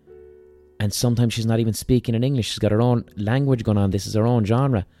 And sometimes she's not even speaking in English, she's got her own language going on, this is her own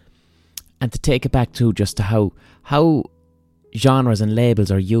genre. And to take it back to just to how genres and labels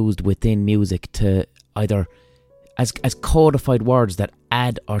are used within music to either as codified words that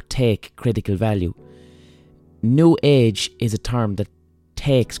add or take critical value. New age is a term that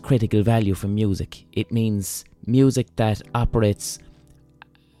takes critical value from music. It means music that operates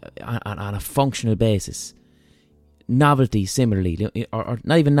on a functional basis. Novelty, similarly, or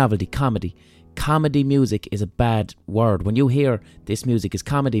not even novelty, comedy. Comedy music is a bad word. When you hear this music is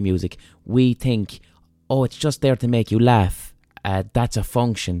comedy music, we think, oh, it's just there to make you laugh. That's a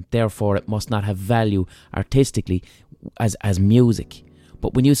function, therefore it must not have value artistically as music.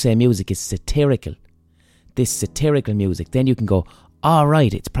 But when you say music is satirical, this satirical music, then you can go, all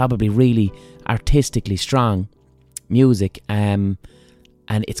right, it's probably really artistically strong music, and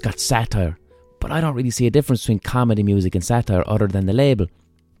it's got satire. But I don't really see a difference between comedy music and satire other than the label.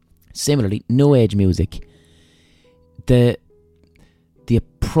 Similarly, new age music, the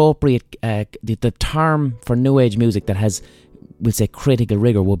appropriate the term for new age music that has, we'll say, critical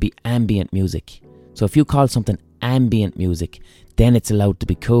rigor would be ambient music. So if you call something ambient music, then it's allowed to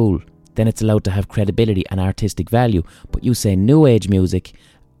be cool. then it's allowed to have credibility and artistic value. But you say new age music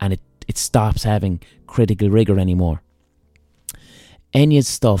and it stops having critical rigour anymore. Enya's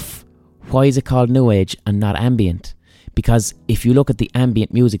stuff, why is it called new age and not ambient? Because if you look at the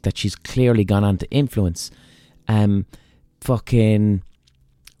ambient music that she's clearly gone on to influence, fucking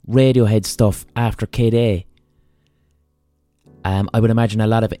Radiohead stuff after Kid A, I would imagine a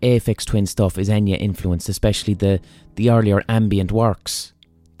lot of Aphex Twin stuff is Enya influenced, especially the earlier ambient works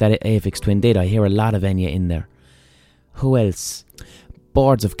that Aphex Twin did. I hear a lot of Enya in there. Who else?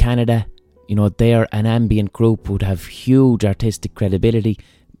 Boards of Canada, you know, they're an ambient group, would have huge artistic credibility,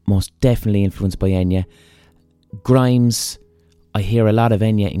 most definitely influenced by Enya. Grimes, I hear a lot of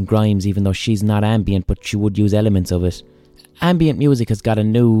Enya in Grimes, even though she's not ambient, but she would use elements of it. Ambient music has got a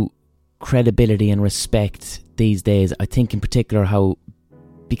new credibility and respect these days. I think in particular how,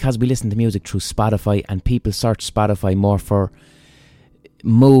 because we listen to music through Spotify and people search Spotify more for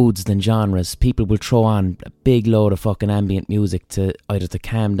moods than genres, people will throw on a big load of fucking ambient music to either to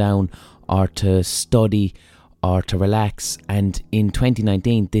calm down or to study or to relax. And in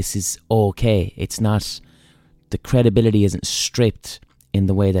 2019 this is okay. It's not, the credibility isn't stripped in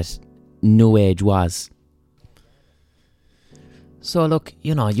the way that new age was. So look,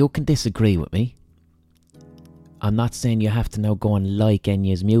 you know, you can disagree with me. I'm not saying you have to now go and like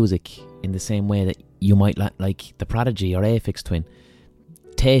Enya's music in the same way that you might like The Prodigy or Aphex Twin.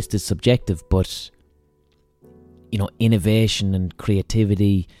 Taste is subjective, but, you know, innovation and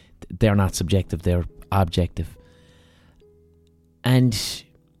creativity, they're not subjective, they're objective. And,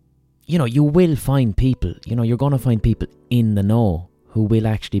 you know, you will find people, you know, you're going to find people in the know who will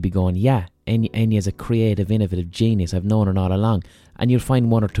actually be going, yeah, Enya's a creative, innovative genius, I've known her all along. And you'll find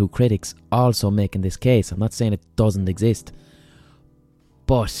one or two critics also making this case. I'm not saying it doesn't exist,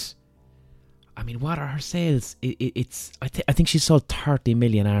 but I mean, what are her sales? I think she sold 30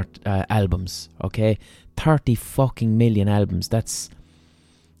 million albums. Okay, 30 fucking million albums.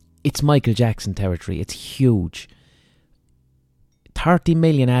 It's Michael Jackson territory. It's huge. 30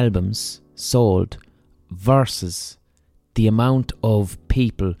 million albums sold versus the amount of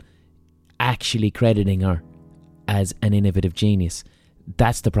people actually crediting her as an innovative genius.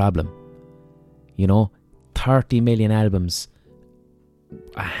 That's the problem. You know, 30 million albums,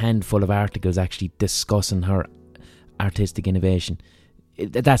 a handful of articles actually discussing her artistic innovation.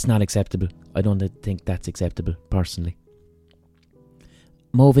 That's not acceptable. I don't think that's acceptable, personally.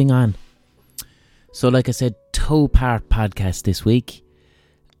 Moving on. So like I said, 2-part podcast this week.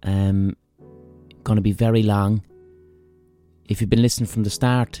 Going to be very long. If you've been listening from the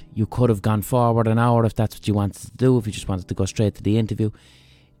start, you could have gone forward an hour if that's what you wanted to do, if you just wanted to go straight to the interview.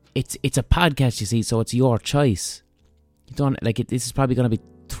 It's a podcast, you see, so it's your choice. You don't this is probably going to be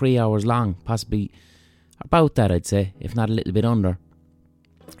 3 hours long, possibly about that, I'd say, if not a little bit under.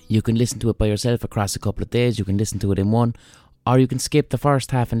 You can listen to it by yourself across a couple of days, you can listen to it in one, or you can skip the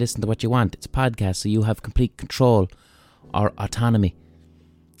first half and listen to what you want. It's a podcast, so you have complete control or autonomy.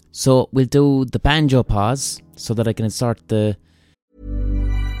 So we'll do the banjo pause so that I can insert the...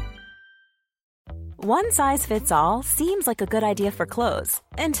 One size fits all seems like a good idea for clothes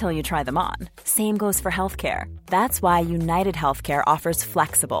until you try them on. Same goes for healthcare. That's why United Healthcare offers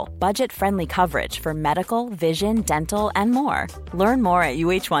flexible, budget-friendly coverage for medical, vision, dental, and more. Learn more at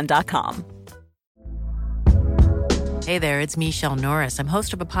uh1.com. Hey there, it's Michelle Norris. I'm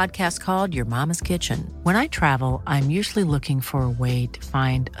host of a podcast called Your Mama's Kitchen. When I travel, I'm usually looking for a way to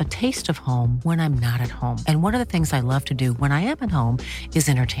find a taste of home when I'm not at home. And one of the things I love to do when I am at home is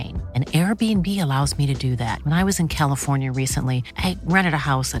entertain. And Airbnb allows me to do that. When I was in California recently, I rented a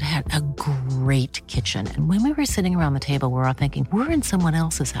house that had a great kitchen. And when we were sitting around the table, we were all thinking, we're in someone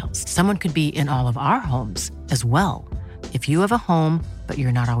else's house. Someone could be in all of our homes as well. If you have a home, but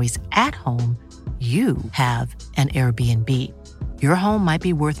you're not always at home, you have an Airbnb. Your home might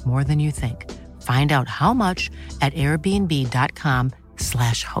be worth more than you think. Find out how much at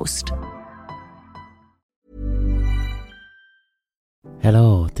airbnb.com/host.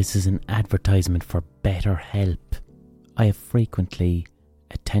 Hello, this is an advertisement for BetterHelp. I have frequently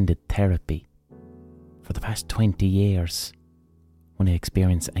attended therapy for the past 20 years when I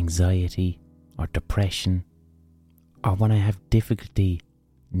experience anxiety or depression, or when I have difficulty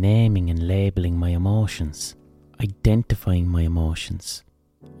naming and labelling my emotions, identifying my emotions.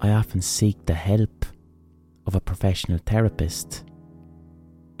 I often seek the help of a professional therapist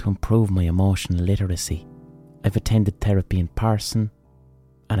to improve my emotional literacy. I've attended therapy in person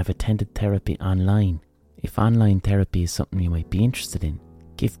and I've attended therapy online. If online therapy is something you might be interested in,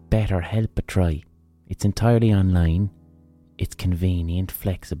 give BetterHelp a try. It's entirely online, it's convenient,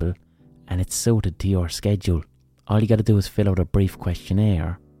 flexible, and it's suited to your schedule. All you got to do is fill out a brief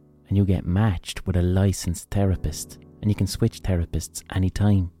questionnaire, and you get matched with a licensed therapist, and you can switch therapists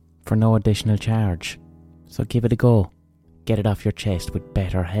anytime for no additional charge. So give it a go. Get it off your chest with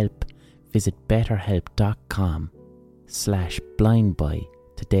BetterHelp. Visit betterhelp.com/blindboy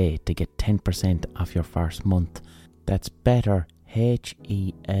today to get 10% off your first month. That's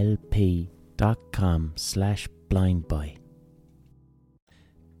betterhelp.com/blindboy.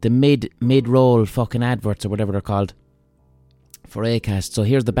 The mid-roll fucking adverts or whatever they're called for Acast. So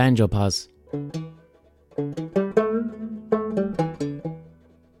here's the banjo pause.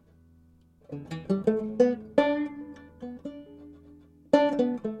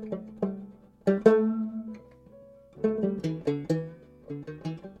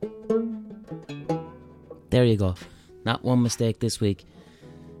 There you go. Not one mistake this week.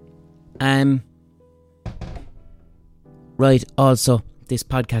 Right, also, this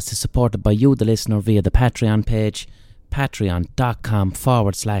podcast is supported by you, the listener, via the Patreon page,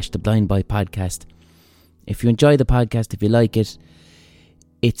 patreon.com/The Blind Boy Podcast. If you enjoy the podcast, if you like it,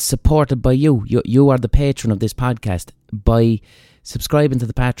 it's supported by you. You are the patron of this podcast. By subscribing to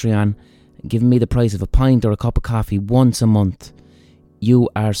the Patreon, giving me the price of a pint or a cup of coffee once a month, you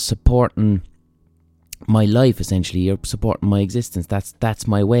are supporting my life, essentially. You're supporting my existence. That's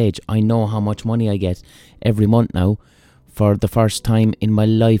my wage. I know how much money I get every month now for the first time in my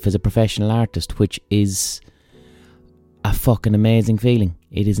life as a professional artist, which is a fucking amazing feeling.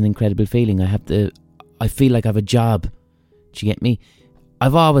 It is an incredible feeling. I feel like I have a job. Do you get me?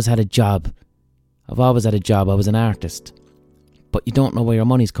 I've always had a job. I was an artist. But you don't know where your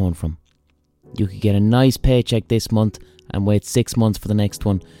money's coming from. You could get a nice paycheck this month and wait 6 months for the next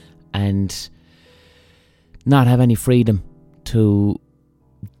one and not have any freedom to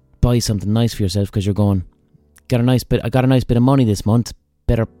buy something nice for yourself because you're going, I got a nice bit of money this month,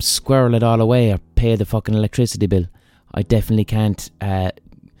 better squirrel it all away or pay the fucking electricity bill. I definitely can't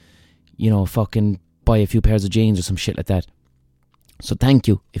fucking buy a few pairs of jeans or some shit like that. So thank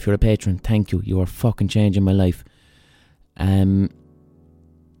you. If you're a patron, thank you. You are fucking changing my life.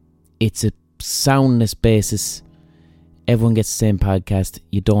 It's a soundness basis. Everyone gets the same podcast.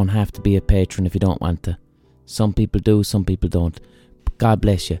 You don't have to be a patron if you don't want to. Some people do, some people don't. God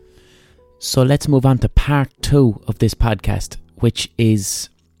bless you. So let's move on to part 2 of this podcast, which is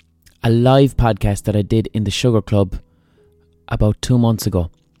a live podcast that I did in the Sugar Club about 2 months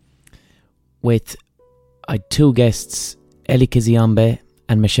ago. I had 2 guests, Ellie Kisyombe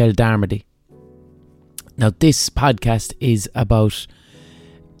and Michelle Darmody. Now this podcast is about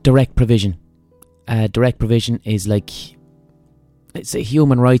direct provision. Direct provision is it's a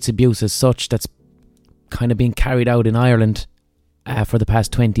human rights abuse as such that's kind of being carried out in Ireland for the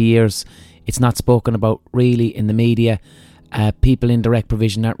past 20 years. It's not spoken about really in the media. People in direct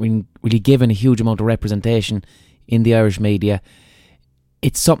provision aren't really given a huge amount of representation in the Irish media.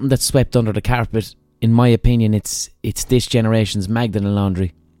 It's something that's swept under the carpet. In my opinion, it's this generation's Magdalene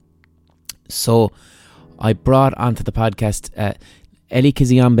laundry. So I brought onto the podcast Ellie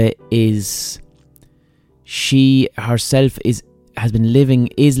Kisyombe. She herself is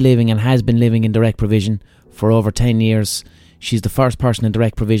living and has been living in direct provision for over 10 years. She's the first person in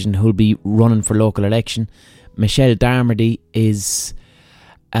direct provision who'll be running for local election. Michelle Darmody is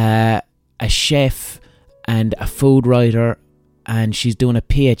a chef and a food writer, and she's doing a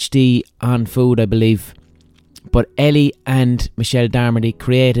PhD on food, I believe. But Ellie and Michelle Darmody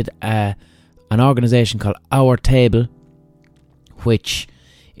created an organisation called Our Table, which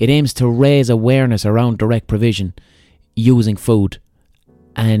it aims to raise awareness around direct provision using food.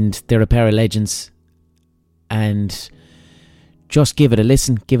 And they're a pair of legends. And just give it a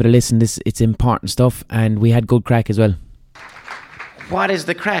listen. It's important stuff, and we had good crack as well. What is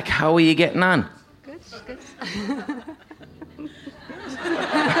the crack? How are you getting on? Good.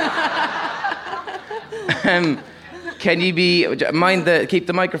 Can you keep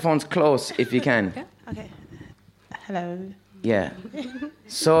the microphones close if you can? Okay. Hello. Yeah.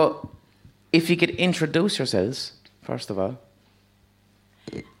 So, if you could introduce yourselves, first of all.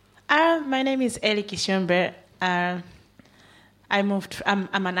 My name is Ellie Kisyombe. I'm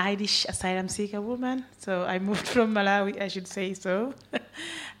an Irish asylum seeker woman, so I moved from Malawi, I should say so.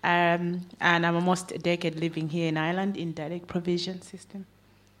 And I'm almost a decade living here in Ireland in direct provision system.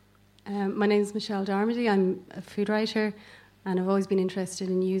 My name is Michelle Darmody. I'm a food writer, and I've always been interested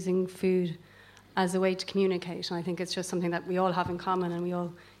in using food as a way to communicate. And I think it's just something that we all have in common and we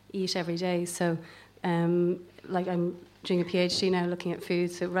all eat every day. So, I'm doing a PhD now looking at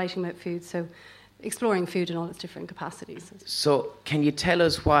food, so writing about food, so exploring food in all its different capacities. So, can you tell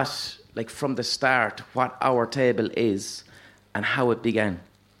us from the start, what Our Table is and how it began?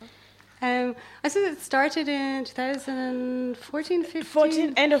 I suppose it started in 2014,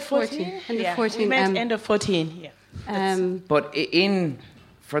 15? End of 14. End of 14. We met end of 14, yeah. But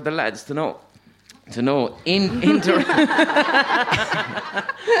for the lads to know,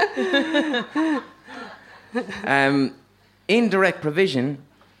 indirect provision,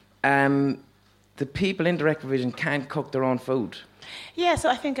 the people in direct provision can't cook their own food. Yeah, so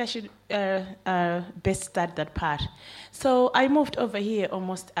I think I should best start that part. So I moved over here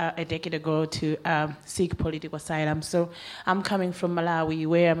almost a decade ago to seek political asylum. So I'm coming from Malawi,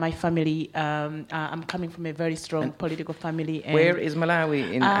 where my family, I'm coming from a very strong political family. And where is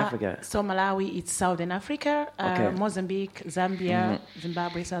Malawi in Africa? So Malawi, it's Southern Africa, Mozambique, Zambia,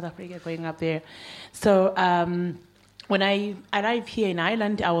 Zimbabwe, South Africa, going up there. So when I arrived here in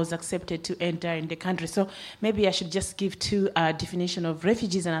Ireland, I was accepted to enter in the country. So maybe I should just give two definitions of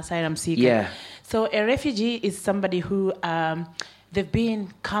refugees and asylum seekers. Yeah. So a refugee is somebody who they've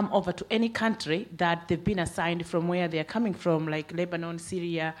come over to any country that they've been assigned from where they're coming from, like Lebanon,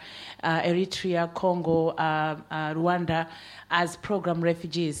 Syria, Eritrea, Congo, Rwanda, as program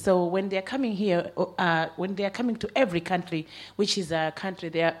refugees. So when they're coming here, when they're coming to every country, which is a country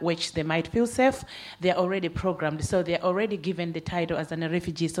there which they might feel safe, they're already programmed. So they're already given the title as a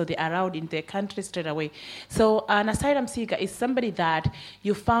refugee, so they're allowed in their country straight away. So an asylum seeker is somebody that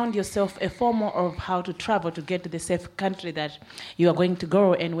you found yourself a form of how to travel to get to the safe country that you are going to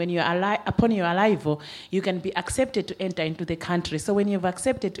go, and when you're upon your arrival, you can be accepted to enter into the country. So when you've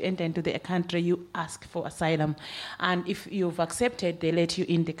accepted to enter into the country, you ask for asylum, and if you've accepted, they let you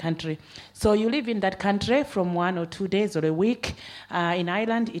in the country. So you live in that country from 1 or 2 days or a week. In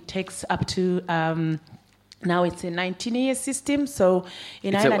Ireland, it takes up to now it's a 19-year system. So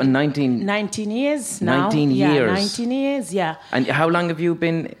in it's Ireland, 19 years now. 19 years. Yeah, 19 years, yeah. And how long have you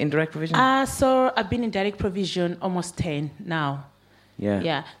been in direct provision? So I've been in direct provision almost 10 now.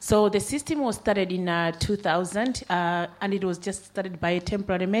 Yeah. So the system was started in 2000, and it was just started by a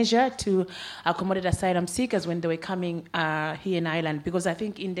temporary measure to accommodate asylum seekers when they were coming here in Ireland. Because I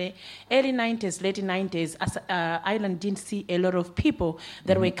think in the early 90s, late 90s, Ireland didn't see a lot of people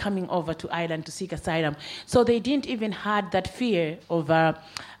that were coming over to Ireland to seek asylum. So they didn't even have that fear of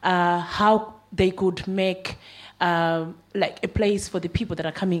how they could make like a place for the people that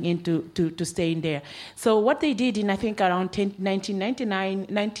are coming in to stay in there. So what they did in, I think, around 1999,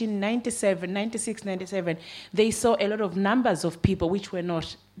 1997, 96, 97, they saw a lot of numbers of people which were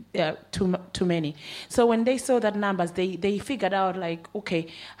not too many. So when they saw that numbers, they figured out, like, okay,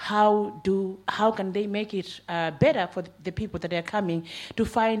 how can they make it better for the people that are coming to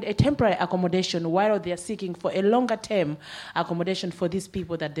find a temporary accommodation while they are seeking for a longer term accommodation for these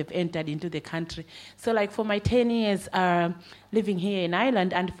people that they've entered into the country. So like for my 10 years living here in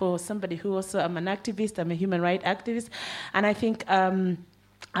Ireland, and for somebody who also, I'm an activist, I'm a human rights activist, and I think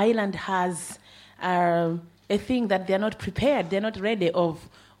Ireland has a thing that they're not prepared, they're not ready of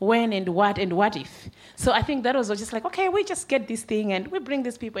when and what if. So I think that was just like, okay, we just get this thing and we bring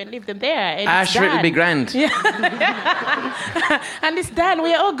these people and leave them there. And sure, it'll be grand. Yeah. And it's done.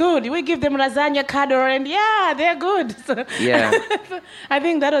 We're all good. We give them lasagna, cador, and yeah, they're good. So yeah. I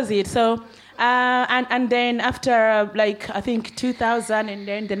think that was it. So and then after I think 2000, and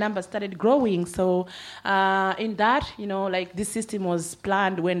then the numbers started growing. So in that, like this system was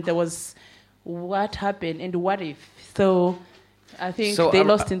planned when there was what happened and what if. So I think they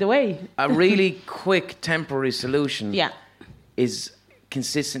lost in the way. A really quick temporary solution is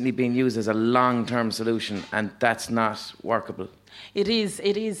consistently being used as a long-term solution, and that's not workable. It is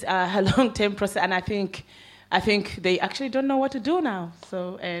a long-term process, and I think they actually don't know what to do now.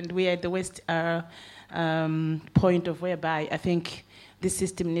 So, and we are at the worst point of whereby I think this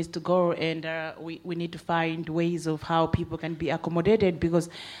system needs to go, and we need to find ways of how people can be accommodated, because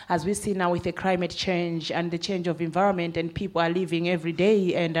as we see now with the climate change and the change of environment, and people are living every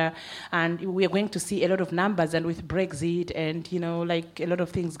day, and we are going to see a lot of numbers, and with Brexit and like a lot of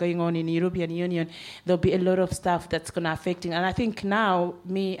things going on in the European Union, there'll be a lot of stuff that's going to affect it. And I think now,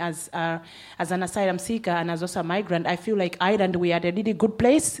 me as an asylum seeker and as also a migrant, I feel like Ireland, we are at a really good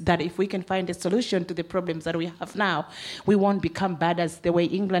place, that if we can find a solution to the problems that we have now, we won't become bad as the way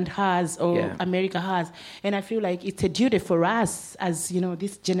England has or America has. And I feel like it's a duty for us as,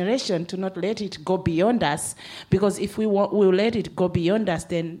 this generation to not let it go beyond us, because if we'll let it go beyond us,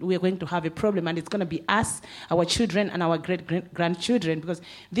 then we're going to have a problem, and it's going to be us, our children, and our great-grandchildren, because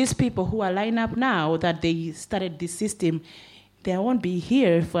these people who are lined up now that they started this system, they won't be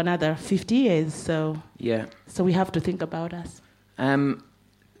here for another 50 years. So we have to think about us.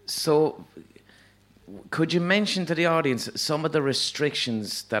 So Could you mention to the audience some of the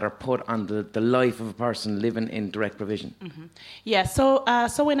restrictions that are put on the life of a person living in direct provision? Mm-hmm. Yeah, so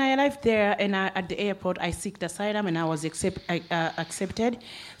when I arrived there and at the airport, I sought asylum and I was accepted.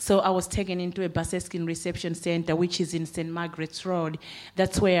 So I was taken into a Baseskin reception center, which is in St. Margaret's Road.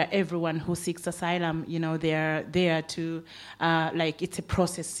 That's where everyone who seeks asylum, they're there to, it's a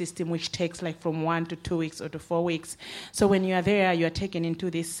process system which takes like from 1 to 2 weeks or to 4 weeks. So when you are there, you are taken into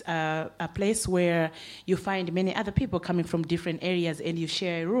this a place where you find many other people coming from different areas and you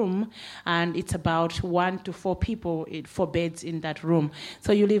share a room, and it's about 1 to 4 people, 4 beds in that room.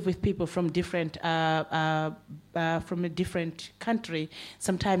 So you live with people from different from a different country,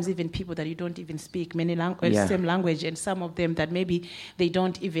 sometimes even people that you don't even speak same language, and some of them that maybe they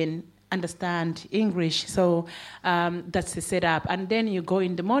don't even understand English. So that's the setup. And then you go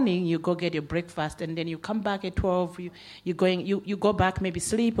in the morning, you go get your breakfast, and then you come back at 12. You go back, maybe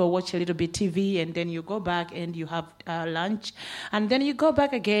sleep or watch a little bit TV, and then you go back and you have lunch, and then you go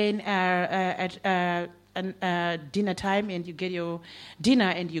back again at dinner time, and you get your dinner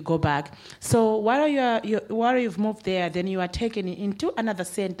and you go back. So while you've moved there, then you are taken into another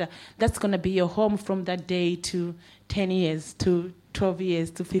center that's going to be your home from that day to 10 years to 12 years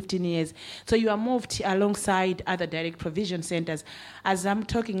to 15 years. So you are moved alongside other direct provision centers. As I'm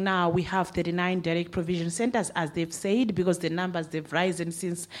talking now, we have 39 direct provision centers, as they've said, because the numbers, they've risen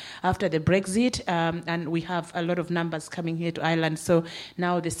since after the Brexit, and we have a lot of numbers coming here to Ireland. So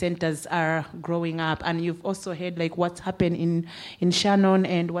now the centers are growing up. And you've also heard like what's happened in Shannon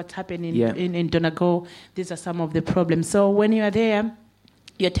and what's happened in Donegal. These are some of the problems. So when you are there,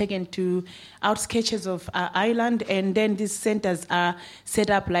 you're taken to outskirts of Ireland, and then these centers are set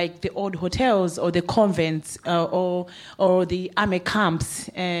up like the old hotels or the convents or the army camps,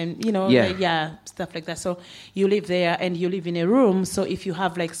 and stuff like that. So you live there and you live in a room. So if you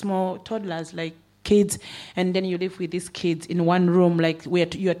have like small toddlers, like kids, and then you live with these kids in one room, like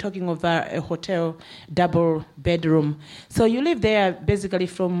you are talking over a hotel double bedroom. So you live there basically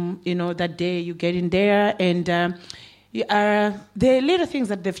from that day you get in there, and there are little things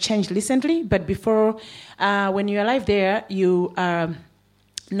that they've changed recently, but before, when you arrive there, you are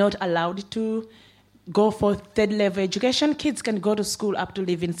not allowed to go for third level education. Kids can go to school up to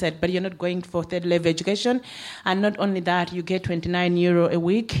Living Set, but you're not going for third level education. And not only that, you get €29 a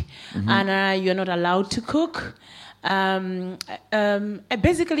week, and you're not allowed to cook.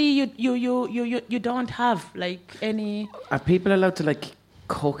 Basically, you don't have like any. Are people allowed to like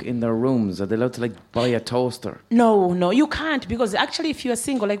cook in their rooms? Are they allowed to like buy a toaster? No, you can't, because actually if you're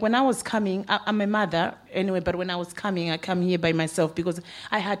single, like when I was coming, I'm a mother anyway, but when I was coming, I come here by myself because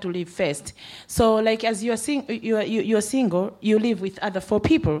I had to live first. So like as you're single, you live with other 4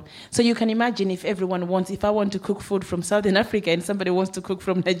 people. So you can imagine if I want to cook food from Southern Africa and somebody wants to cook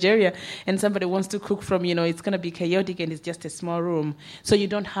from Nigeria and somebody wants to cook from, it's going to be chaotic and it's just a small room. So you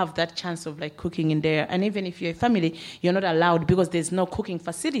don't have that chance of like cooking in there. And even if you're a family, you're not allowed because there's no cooking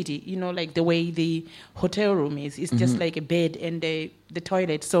facility, like the way the hotel room is. It's just like a bed and the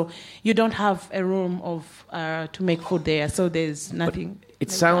toilet. So you don't have a room to make food there. So there's nothing. But it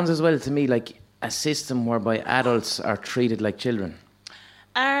sounds as well to me like a system whereby adults are treated like children.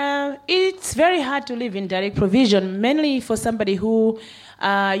 It's very hard to live in direct provision, mainly for somebody who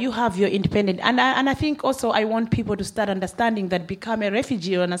you have your independent. And I think also I want people to start understanding that become a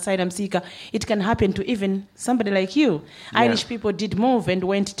refugee or an asylum seeker, it can happen to even somebody like you. Yeah. Irish people did move and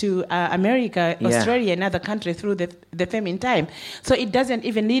went to America, Australia, and other countries through the famine time. So it doesn't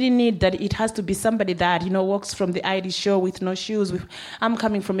even really need that it has to be somebody that, walks from the Irish shore with no shoes. I'm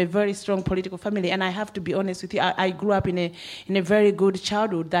coming from a very strong political family, and I have to be honest with you, I grew up in a very good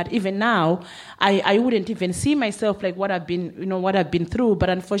childhood that even now, I wouldn't even see myself like what I've been through. But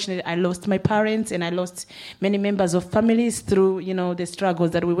unfortunately, I lost my parents and I lost many members of families through, the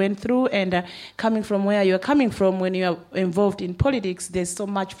struggles that we went through. And coming from where you're coming from, when you're involved in politics, there's so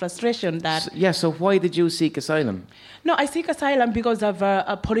much frustration that... So why did you seek asylum? No, I seek asylum because of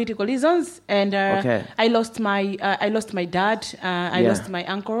political reasons. And I lost my dad. I lost my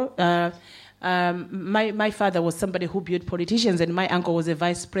uncle. My father was somebody who built politicians, and my uncle was a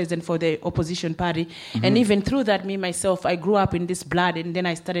vice president for the opposition party. And even through that, me, myself, I grew up in this blood, and then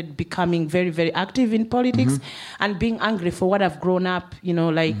I started becoming very, very active in politics and being angry for what I've grown up,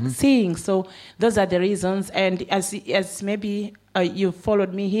 seeing. So those are the reasons. And as maybe... you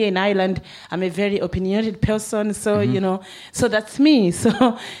followed me here in Ireland. I'm a very opinionated person, so so that's me. So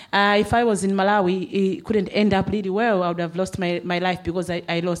if I was in Malawi, it couldn't end up really well. I would have lost my life because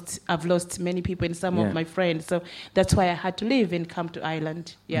I've lost many people and some of my friends. So that's why I had to leave and come to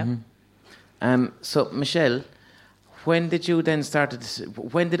Ireland. Yeah. So Michelle, when did you then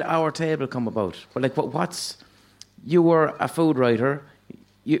when did Our Table come about? Like, you were a food writer.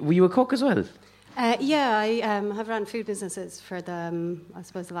 Were you a cook as well? Yeah, I have run food businesses for I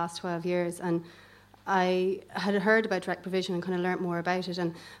suppose the last 12 years, and I had heard about direct provision and kind of learnt more about it,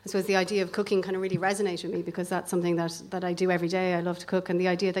 and I suppose the idea of cooking kind of really resonated with me, because that's something that I do every day. I love to cook, and the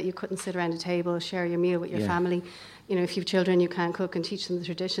idea that you couldn't sit around a table, share your meal with your family. You know, if you have children, you can cook and teach them the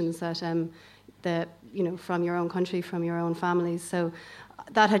traditions that from your own country, from your own families. So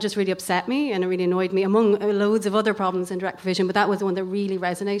that had just really upset me, and it really annoyed me, among loads of other problems in direct provision, but that was the one that really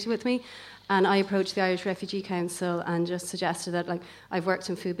resonated with me. And I approached the Irish Refugee Council and just suggested that, like, I've worked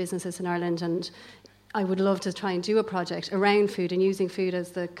in food businesses in Ireland, and I would love to try and do a project around food and using food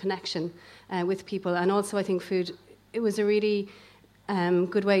as the connection with people. And also I think food, it was a really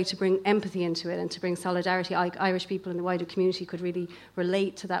good way to bring empathy into it and to bring solidarity. Irish people in the wider community could really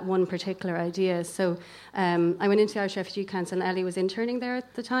relate to that one particular idea. So I went into the Irish Refugee Council, and Ellie was interning there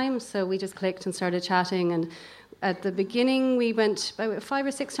at the time, so we just clicked and started chatting. And at the beginning, we went about 5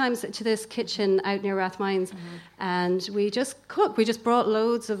 or 6 times to this kitchen out near Rathmines, and we just cooked. We just brought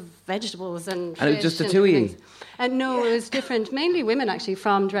loads of vegetables and fish. And it was just the two of you? And no, it was different. Mainly women, actually,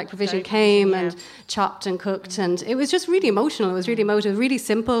 from direct provision came and chopped and cooked, and it was just really emotional. It was really emotive, really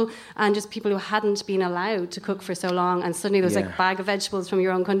simple, and just people who hadn't been allowed to cook for so long, and suddenly there was like a bag of vegetables from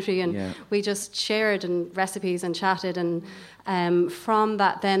your own country, and we just shared and recipes and chatted, and from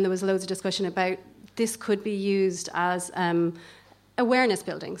that then there was loads of discussion about this could be used as awareness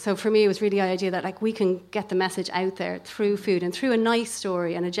building. So for me, it was really the idea that, like, we can get the message out there through food and through a nice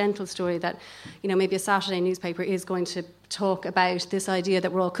story and a gentle story that, maybe a Saturday newspaper is going to talk about this idea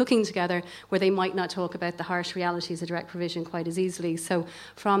that we're all cooking together, where they might not talk about the harsh realities of direct provision quite as easily. So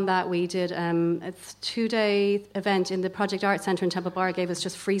from that, we did a 2-day event in the Project Art Centre in Temple Bar. Gave us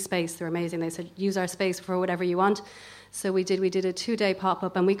just free space. They were amazing. They said, use our space for whatever you want. So we did a 2-day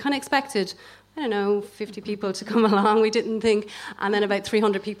pop-up, and we kind of expected, 50 people to come along. We didn't think. And then about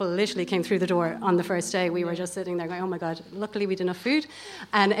 300 people literally came through the door on the first day. We were just sitting there going, oh my God, luckily we had enough food.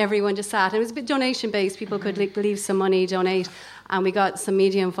 And everyone just sat. And it was a bit donation-based. People could leave some money, donate. And we got some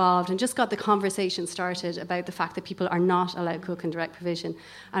media involved and just got the conversation started about the fact that people are not allowed to cook in direct provision.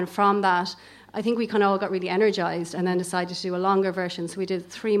 And from that, I think we kind of all got really energised, and then decided to do a longer version. So we did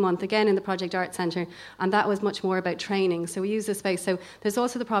 3-month again in the Project Art Centre, and that was much more about training. So we use the space. So there's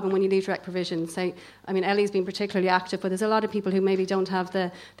also the problem when you leave direct provision. Ellie's been particularly active, but there's a lot of people who maybe don't have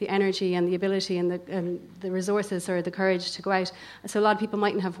the energy and the ability and the resources or the courage to go out. So a lot of people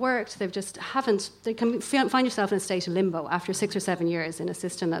mightn't have worked. They can find yourself in a state of limbo after 6 or 7 years in a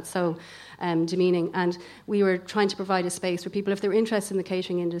system that's so demeaning. And we were trying to provide a space where people, if they were interested in the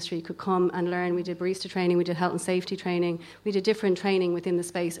catering industry, could come and learn. We did barista training, we did health and safety training, we did different training within the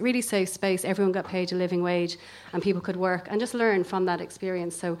space. A really safe space, everyone got paid a living wage, and people could work and just learn from that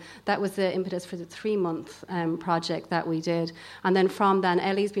experience. So that was the impetus for the 3-month project that we did. And then from then,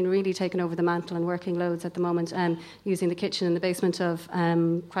 Ellie's been really taking over the mantle and working loads at the moment, using the kitchen in the basement of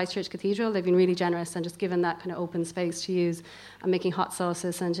Christchurch Cathedral. They've been really generous and just given that kind of open space to use, and making hot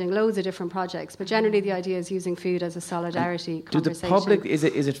sauces and doing loads of different projects. But generally the idea is using food as a solidarity conversation. Do the public, is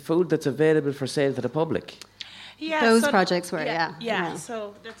it food that's available for sale to the public? Yeah, those projects were, yeah.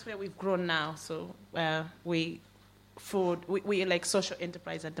 So that's where we've grown now. So we like social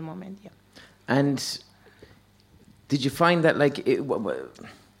enterprise at the moment, And did you find that, like,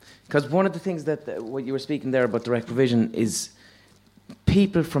 because one of the things that what you were speaking there about direct provision is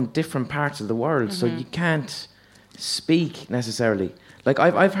people from different parts of the world, so you can't speak necessarily. Like,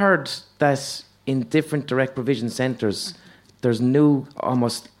 I've heard that in different direct provision centres, there's new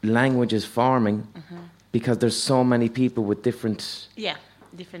almost languages forming because there's so many people with different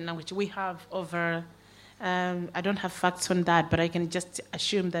language. We have over I don't have facts on that, but I can just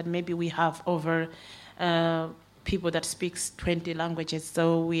assume that maybe we have over people that speaks 20 languages.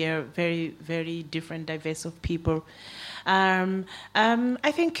 So we are very, very different, diverse of people.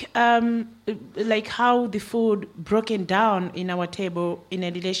 I think like how the food broken down in our table in a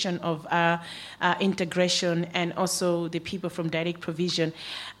relation of integration and also the people from direct provision.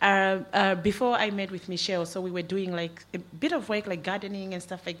 Before I met with Michelle, so we were doing like a bit of work like gardening and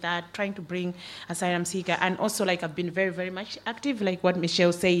stuff like that, trying to bring asylum seeker, and also like I've been very, very much active, like what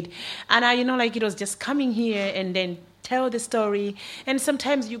Michelle said. And like it was just coming here and then tell the story, and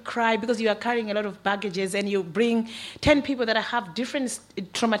sometimes you cry because you are carrying a lot of baggages and you bring 10 people that have different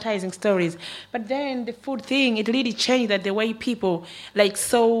traumatizing stories. But then the food thing, it really changed that the way people like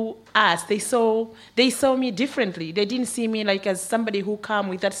so us. They saw me differently. They didn't see me like as somebody who come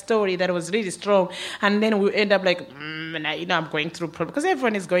with that story that was really strong, and then we end up like, I'm going through problems, because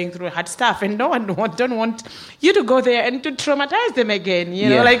everyone is going through hard stuff, and no one don't want you to go there and to traumatize them again. You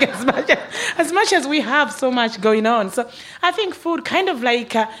know, like as much as we have so much going on. So I think food kind of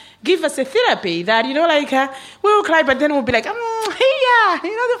like give us a therapy that, we'll cry, but then we'll be like,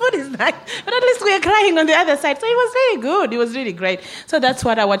 the food is nice, but at least we are crying on the other side. So it was very good. It was really great. So that's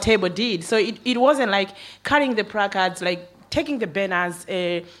what our table did. So it wasn't like carrying the placards, like taking the banners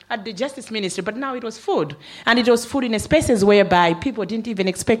at the Justice Ministry, but now it was food. And it was food in spaces whereby people didn't even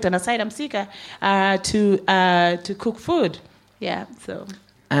expect an asylum seeker to cook food. Yeah, so.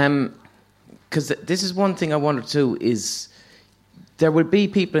 Because this is one thing I wonder too, is there will be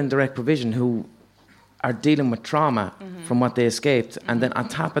people in direct provision who are dealing with trauma from what they escaped, and then on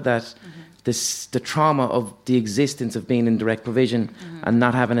top of that, the trauma of the existence of being in direct provision and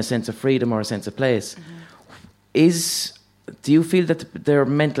not having a sense of freedom or a sense of place. Do you feel that their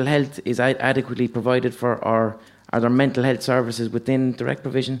mental health is adequately provided for, or are there mental health services within direct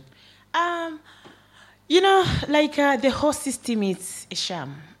provision? The whole system is a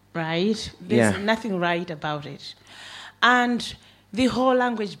sham, right? There's nothing right about it. And the whole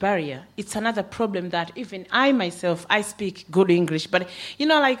language barrier, it's another problem that even I myself, I speak good English, but,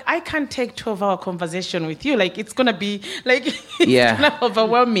 I can't take 12-hour conversation with you. Like, it's going to be, like, it's going to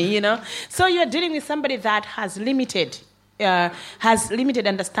overwhelm me, So you're dealing with somebody that has limited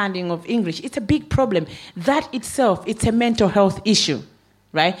understanding of English. It's a big problem. That itself, it's a mental health issue.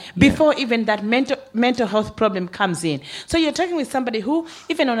 Right? Before even that mental health problem comes in. So you're talking with somebody who,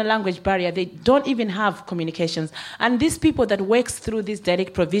 even on a language barrier, they don't even have communications. And these people that works through these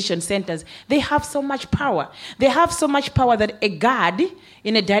direct provision centers, they have so much power. They have so much power that a guard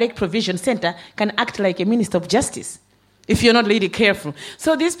in a direct provision center can act like a minister of justice if you're not really careful.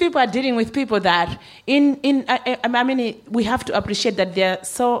 So these people are dealing with people that we have to appreciate that there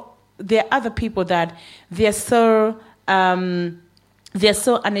are other people that they're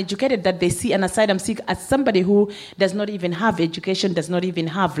so uneducated that they see an asylum seeker as somebody who does not even have education, does not even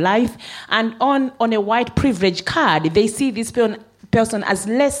have life. And on a white privilege card, they see this person as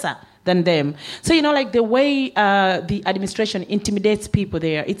lesser than them. So, the way the administration intimidates people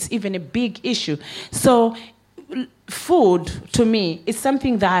there, it's even a big issue. So food, to me, is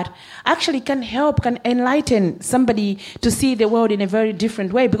something that actually can enlighten somebody to see the world in a very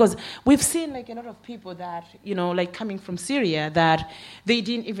different way. Because we've seen a lot of people that, coming from Syria, that they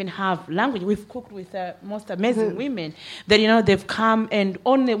didn't even have language. We've cooked with most amazing women that, they've come and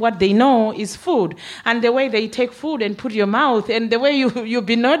only what they know is food. And the way they take food and put your mouth, and the way you'll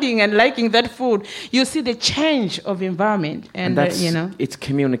be nodding and liking that food, you see the change of environment. And that's, it's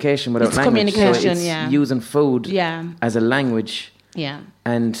communication without language. Communication, so it's using food as a language. Yeah.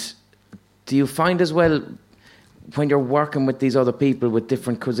 And do you find as well, when you're working with these other people with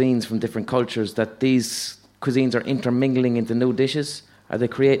different cuisines from different cultures, that these cuisines are intermingling into new dishes? Are they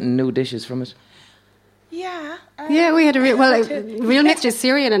creating new dishes from it? Yeah. We had a real mixture.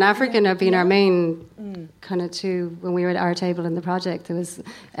 Syrian and African have been our main kind of two. When we were at our table in the project, there was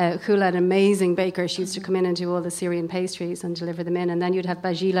Kula, an amazing baker. She used to come in and do all the Syrian pastries and deliver them in. And then you'd have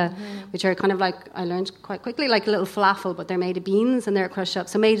bajila, which are kind of like, I learned quite quickly, like a little falafel, but they're made of beans and they're crushed up.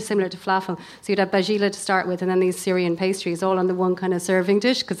 So made similar to falafel. So you'd have bajila to start with, and then these Syrian pastries all on the one kind of serving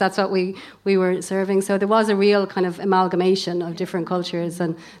dish, because that's what we were serving. So there was a real kind of amalgamation of different cultures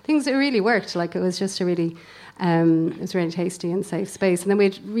and things that really worked. Like, it was just a really... it was really tasty and safe space. And then we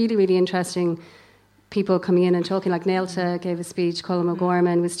had really, really interesting people coming in and talking, like Nailta gave a speech, Colin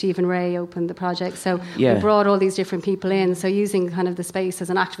O'Gorman with Stephen Ray opened the project. So we brought all these different people in. So using kind of the space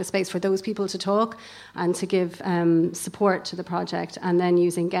as an activist space for those people to talk and to give support to the project. And then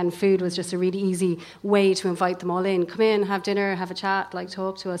using, again, food was just a really easy way to invite them all in. Come in, have dinner, have a chat,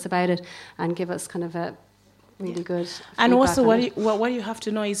 talk to us about it and give us kind of a really good. And also what you have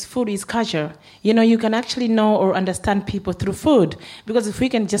to know is food is culture. You can actually know or understand people through food, because if we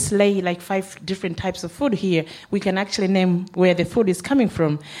can just lay 5 different types of food here, we can actually name where the food is coming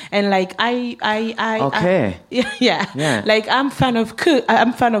from. And I'm fan of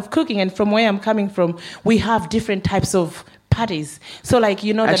cooking, and from where I'm coming from, we have different types of patties. So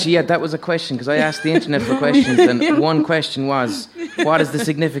actually, that was a question, because I asked the internet for questions, and one question was, what is the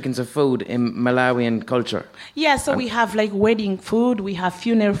significance of food in Malawian culture? Yeah, so we have wedding food, we have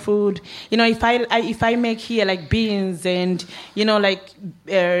funeral food. If I make here beans and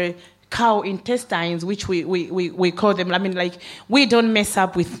cow intestines, which we call them. We don't mess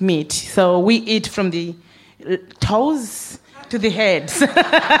up with meat, so we eat from the toes to the heads.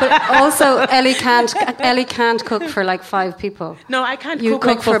 But also, Ellie can't cook for like 5 people. No, I can't you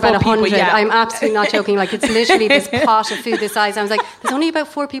cook for about 100. People, yeah. I'm absolutely not joking. Like, it's literally this pot of food this size. I was like, there's only about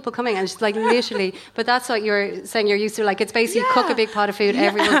 4 people coming. And she's like, literally. But that's what you're saying you're used to. Like, it's basically cook a big pot of food,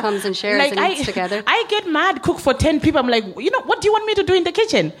 everyone comes and shares and eats together. I get mad, cook for 10 people. I'm like, what do you want me to do in the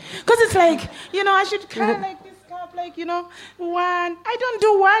kitchen? Because it's like, I should kind of like this cup, like, 1. I don't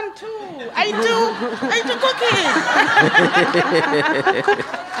do 1, 2. I do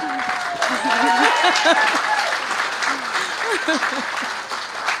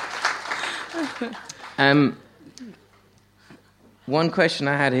cooking. One question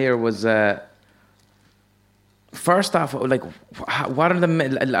I had here was, first off, like, what are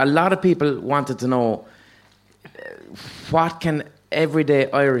a lot of people wanted to know, what can everyday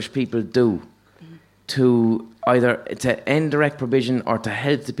Irish people do to either to end direct provision or to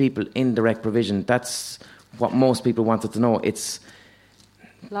help the people in direct provision? That's what most people wanted to know. It's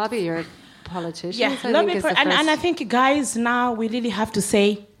lobby your politicians. Yeah, and I think, guys, now we really have to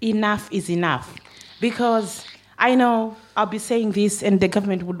say enough is enough, because I know I'll be saying this, and the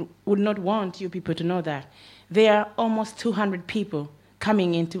government would not want you people to know that there are almost 200 people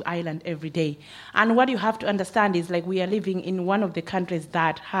coming into Ireland every day. And what you have to understand is, like, we are living in one of the countries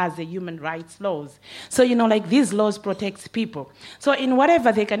that has the human rights laws. So, like, these laws protect people. So in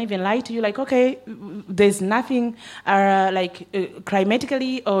whatever, they can even lie to you, like, okay, there's nothing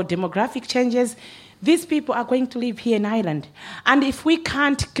climatically or demographic changes. These people are going to live here in Ireland. And if we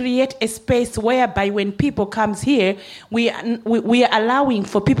can't create a space whereby when people come here, we are allowing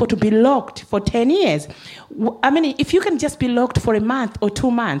for people to be locked for 10 years. I mean, if you can just be locked for a month or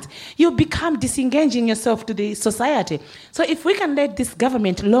 2 months, you become disengaging yourself to the society. So if we can let this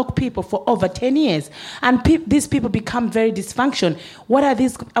government lock people for over 10 years and these people become very dysfunctional, what are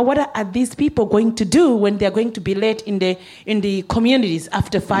these people going to do when they're going to be let in the communities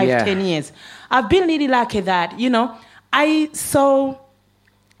after 5-10 years? I've been really lucky that, I saw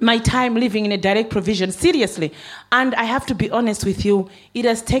my time living in a direct provision seriously. And I have to be honest with you, it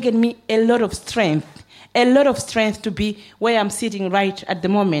has taken me a lot of strength to be where I'm sitting right at the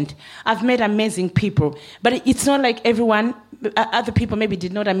moment. I've met amazing people, but it's not like everyone, other people maybe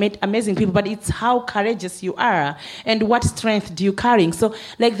did not meet amazing people, but it's how courageous you are and what strength do you carry. So,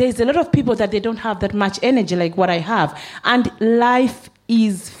 like, there's a lot of people that they don't have that much energy like what I have. And life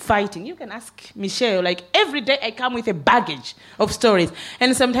is fighting. You can ask Michelle, like, every day I come with a baggage of stories.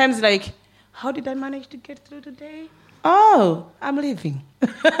 And sometimes, like, how did I manage to get through today? Oh, I'm leaving.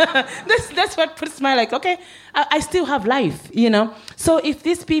 That's what puts my, like, okay, I still have life, So if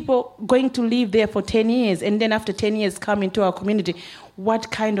these people going to live there for 10 years and then after 10 years come into our community, what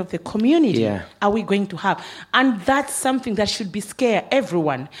kind of the community are we going to have? And that's something that should be scare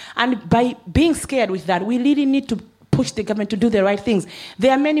everyone. And by being scared with that, we really need to push the government to do the right things. There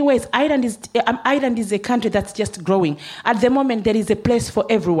are many ways. Ireland is a country that's just growing. At the moment, there is a place for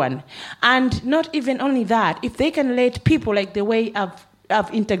everyone. And not even only that, if they can let people, like the way I've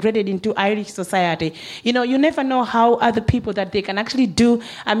integrated into Irish society, you never know how other people that they can actually do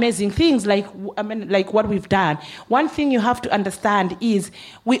amazing things like what we've done. One thing you have to understand is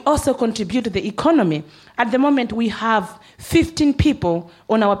we also contribute to the economy. At the moment, we have 15 people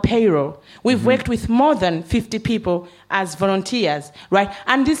on our payroll. We've worked with more than 50 people as volunteers, right?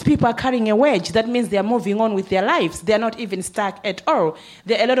 And these people are carrying a wage. That means they are moving on with their lives. They're not even stuck at all.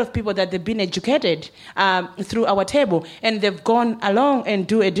 There are a lot of people that they've been educated through our table, and they've gone along and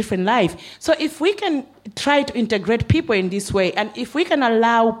do a different life. So if we can try to integrate people in this way, and if we can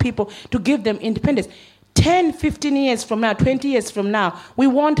allow people to give them independence, 10, 15 years from now, 20 years from now, we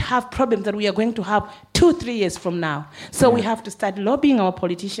won't have problems that we are going to have 2-3 years from now. So we have to start lobbying our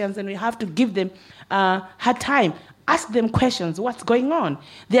politicians, and we have to give them hard time. Ask them questions. What's going on?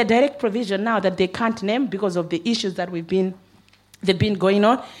 Their direct provision now that they can't name because of the issues that they've been going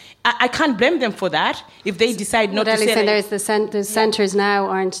on. I can't blame them for that if they decide not to say. There's the centres now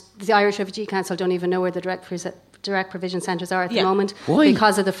aren't. The Irish Refugee Council don't even know where the direct provision centres are at the moment. Why?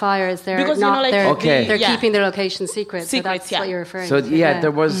 Because of the fires. They're they're keeping their location secret. So that's what you're referring to. So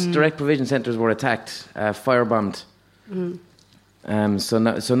there was direct provision centres were attacked, firebombed.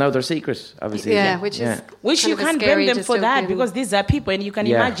 So now they're secret, obviously. Which you can't blame them for that, because these are people, and you can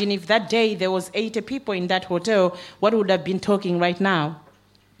imagine if that day there was 80 people in that hotel, what would have been talking right now?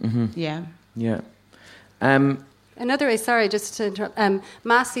 Another, sorry, just to interrupt,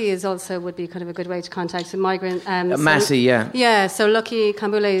 Massey would be kind of a good way to contact a migrant. Massey, Yeah, so Lucky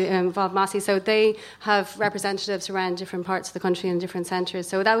Kambule involved Massey, so they have representatives around different parts of the country in different centres,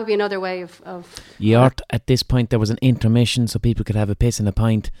 so that would be another way of... At this point there was an intermission so people could have a piss and a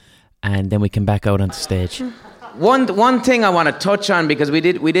pint, and then we can back out onto stage. One thing I want to touch on, because we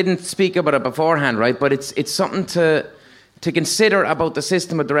didn't speak about it beforehand, right? But it's something to consider about the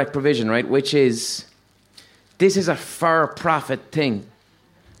system of direct provision, right? Which is, this is a for-profit thing.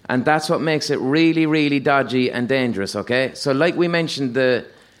 And that's what makes it really, really dodgy and dangerous, okay? So like we mentioned,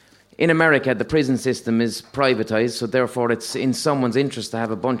 in America, the prison system is privatized, so therefore it's in someone's interest to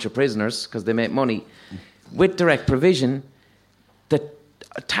have a bunch of prisoners because they make money. With direct provision, the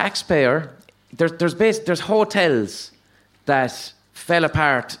taxpayer, there's hotels that fell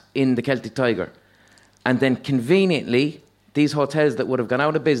apart in the Celtic Tiger. And then conveniently, these hotels that would have gone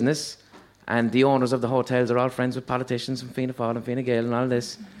out of business, and the owners of the hotels are all friends with politicians from Fianna Fáil and Fine Gael and all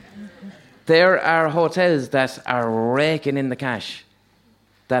this. There are hotels that are raking in the cash,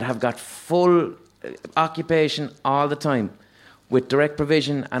 that have got full occupation all the time, with direct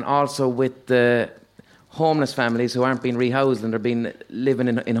provision, and also with the homeless families who aren't being rehoused and are being living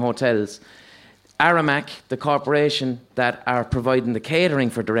in hotels. Aramac, the corporation that are providing the catering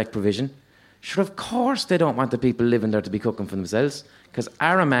for direct provision, sure, of course they don't want the people living there to be cooking for themselves, because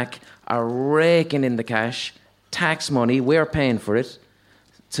Aramac are raking in the cash, tax money, we're paying for it,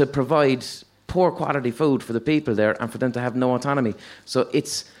 to provide poor quality food for the people there and for them to have no autonomy. So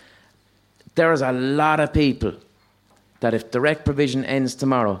there's a lot of people that if direct provision ends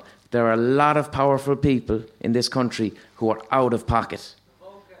tomorrow, there are a lot of powerful people in this country who are out of pocket.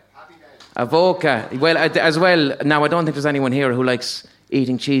 Avoca. Well, as well, now I don't think there's anyone here who likes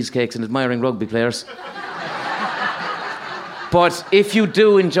eating cheesecakes and admiring rugby players. But if you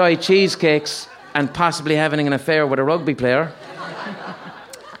do enjoy cheesecakes and possibly having an affair with a rugby player,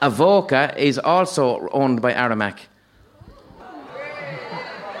 Avoca is also owned by Aramac.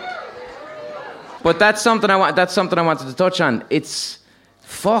 But that's something I wanted to touch on. It's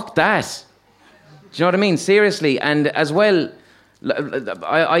fuck that. Do you know what I mean? Seriously. And as well,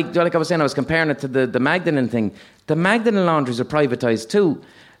 like I was saying, I was comparing it to the Magdalen thing. The Magdalen laundries are privatised too.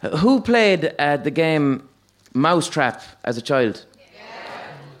 Who played the game Mousetrap as a child?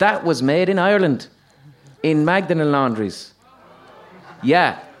 That was made in Ireland, in Magdalen laundries.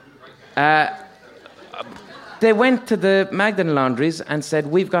 Yeah. They went to the Magdalen laundries and said,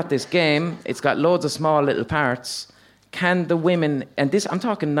 we've got this game, it's got loads of small little parts. Can the women, and this, I'm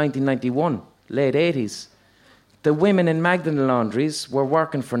talking 1991, late 80s, the women in Magdalen laundries were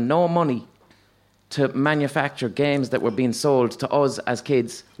working for no money to manufacture games that were being sold to us as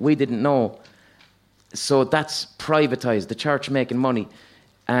kids. We didn't know. So that's privatised, the church making money.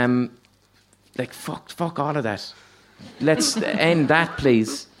 Fuck all of that. Let's end that,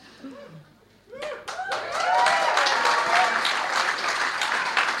 please.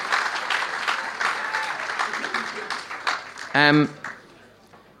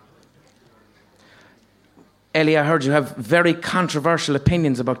 Ellie, I heard you have very controversial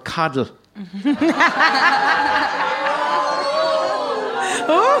opinions about coddle.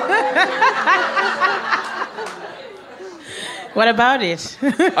 What about it?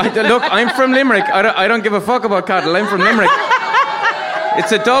 Look, I'm from Limerick. I don't give a fuck about coddle. I'm from Limerick.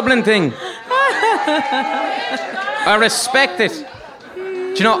 It's a Dublin thing. I respect it.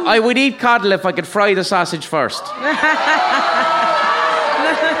 Do you know, I would eat coddle if I could fry the sausage first.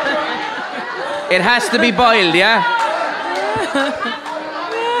 It has to be boiled, yeah?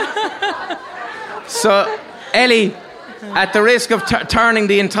 So, Ellie, at the risk of turning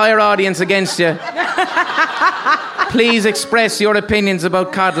the entire audience against you, please express your opinions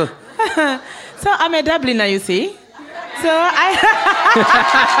about coddle. So, I'm a Dubliner, you see. So,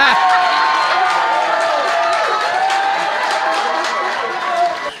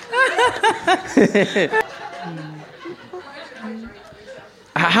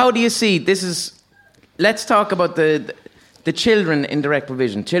 How do you see this is? Let's talk about the children in direct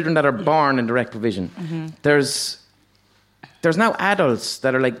provision, children that are born in direct provision. Mm-hmm. There's now adults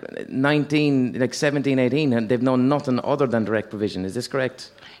that are like 19, like 17, 18, and they've known nothing other than direct provision. Is this correct?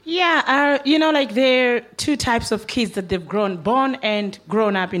 Yeah, there are two types of kids that they've born and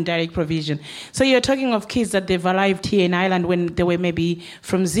grown up in direct provision. So you're talking of kids that they've arrived here in Ireland when they were maybe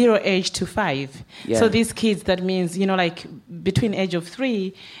from 0 age to 5. Yeah. So these kids, that means, between age of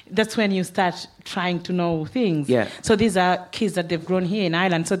 3, that's when you start trying to know things. Yeah. So these are kids that they've grown here in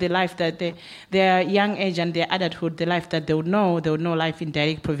Ireland. So the life that their young age and their adulthood, the life that they would know life in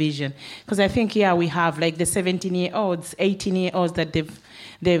direct provision. Because I think here we have like the 17-year-olds, 18-year-olds that they've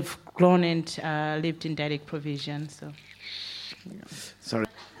grown and lived in direct provision. So, yeah. Sorry.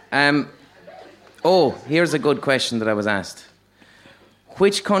 Here's a good question that I was asked.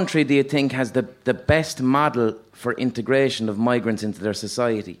 Which country do you think has the best model for integration of migrants into their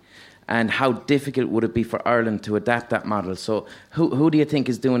society? And how difficult would it be for Ireland to adapt that model? So who do you think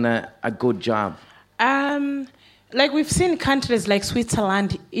is doing a good job? Like we've seen countries like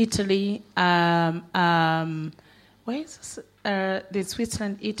Switzerland, Italy, there's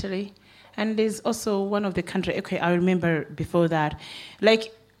Switzerland, Italy, and there's also one of the countries, okay, I remember before that,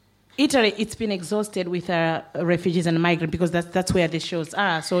 like Italy, it's been exhausted with refugees and migrants because that's where the shows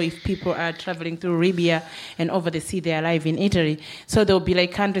are. So if people are traveling through Libya and over the sea, they arrive in Italy. So there'll be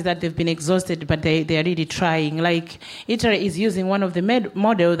like countries that they've been exhausted, but they're really trying. Like Italy is using one of the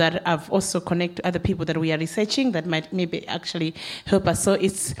model that I've also connected to other people that we are researching that might maybe actually help us. So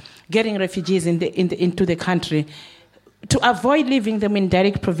it's getting refugees into the country. To avoid leaving them in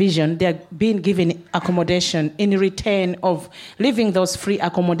direct provision, they're being given accommodation in return of leaving those free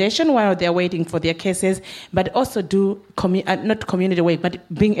accommodation while they're waiting for their cases, but also do not community work, but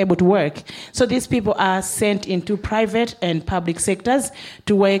being able to work. So these people are sent into private and public sectors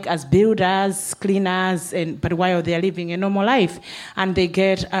to work as builders, cleaners, but while they're living a normal life, and they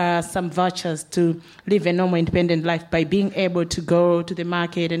get some vouchers to live a normal independent life by being able to go to the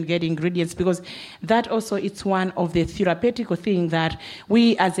market and get ingredients, because that also it's one of the therapeutic thing that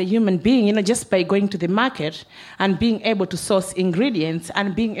we as a human being, just by going to the market and being able to source ingredients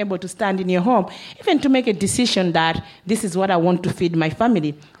and being able to stand in your home, even to make a decision that this is what I want to feed my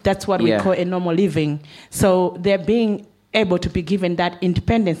family, that's what we call a normal living. So they're being able to be given that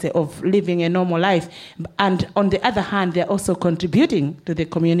independence of living a normal life. And on the other hand, they're also contributing to the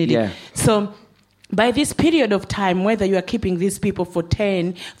community. Yeah. So by this period of time, whether you are keeping these people for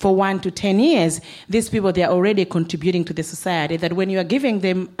 1 to 10 years, these people, they are already contributing to the society. That when you are giving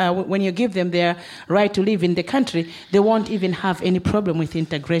them, when you give them their right to live in the country, they won't even have any problem with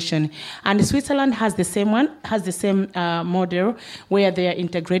integration. And Switzerland has the same model where they are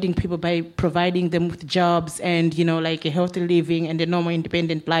integrating people by providing them with jobs and like a healthy living and a normal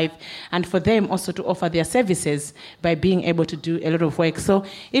independent life, and for them also to offer their services by being able to do a lot of work. So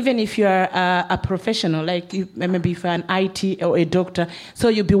even if you are a professional, like maybe if you're an IT or a doctor, so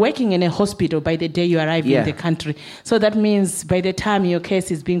you'll be working in a hospital by the day you arrive in the country. So that means by the time your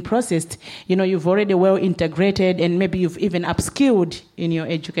case is being processed, you've already well integrated and maybe you've even upskilled in your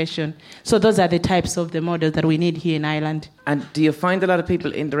education. So those are the types of the models that we need here in Ireland. And do you find a lot of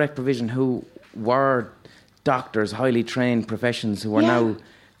people in direct provision who were doctors, highly trained professions, who are now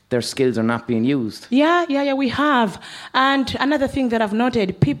their skills are not being used? Yeah, we have. And another thing that I've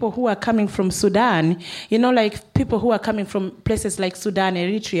noted, people who are coming from Sudan, like people who are coming from places like Sudan,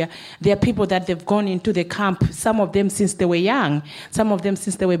 Eritrea, they are people that they've gone into the camp, some of them since they were young, some of them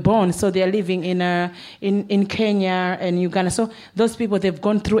since they were born. So they are living in Kenya and Uganda. So those people, they've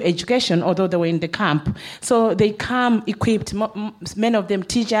gone through education, although they were in the camp. So they come equipped, many of them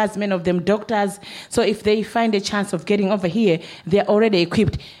teachers, many of them doctors. So if they find a chance of getting over here, they're already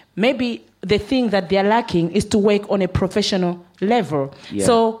equipped. Maybe the thing that they're lacking is to work on a professional level. Yeah.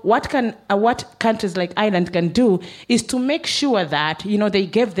 So what countries like Ireland can do is to make sure that they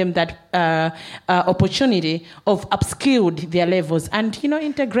give them that opportunity of upskilled their levels and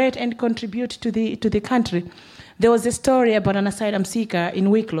integrate and contribute to the country. There was a story about an asylum seeker in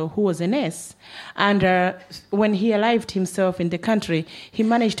Wicklow who was a nurse. And when he arrived himself in the country, he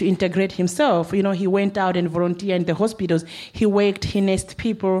managed to integrate himself. He went out and volunteered in the hospitals. He worked, he nursed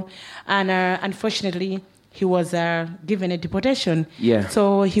people. And unfortunately, he was given a deportation. Yeah.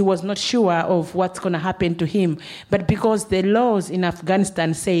 So he was not sure of what's going to happen to him. But because the laws in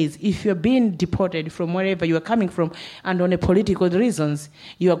Afghanistan says if you're being deported from wherever you are coming from and on a political reasons,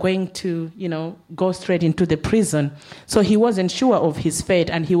 you are going to, go straight into the prison. So he wasn't sure of his fate,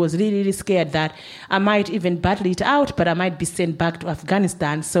 and he was really, really scared that I might even battle it out, but I might be sent back to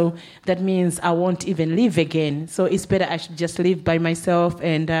Afghanistan. So that means I won't even live again. So it's better I should just live by myself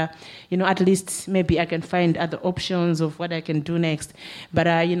and, at least maybe I can find other options of what I can do next. But,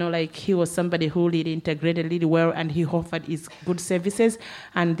 like he was somebody who really integrated really well, and he offered his good services.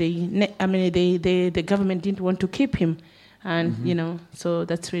 And the government didn't want to keep him. And, so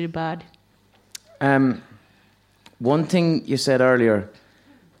that's really bad. One thing you said earlier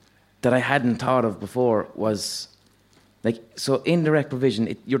that I hadn't thought of before was, so in direct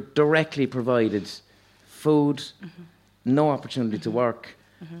provision, you're directly provided food, no opportunity to work,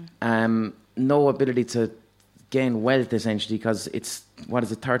 no ability to gain wealth, essentially, because it's,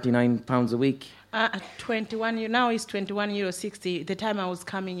 £39 a week? 21, now it's €21.60. The time I was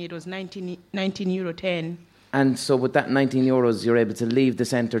coming, it was €19.10. And so with that €19, you're able to leave the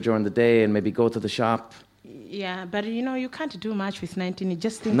centre during the day and maybe go to the shop? Yeah, but you can't do much with 19. You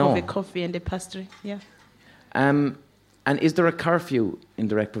just think of a coffee and a pastry. Yeah. And is there a curfew in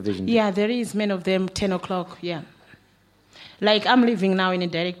direct provision? Yeah, there is. Many of them 10 o'clock. Yeah. Like I'm living now in a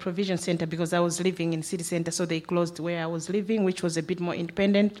direct provision center because I was living in city center, so they closed where I was living, which was a bit more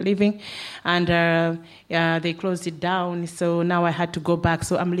independent living, and they closed it down. So now I had to go back.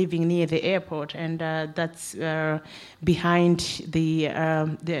 So I'm living near the airport, and that's behind the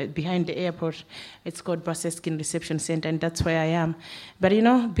airport. It's called Braseskin Reception Center, and that's where I am. But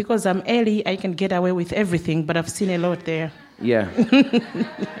because I'm Ellie, I can get away with everything. But I've seen a lot there. Yeah.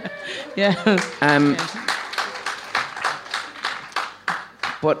 Yeah.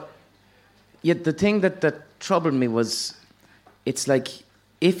 But yet the thing that troubled me was, it's like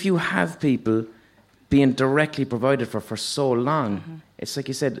if you have people being directly provided for so long, it's like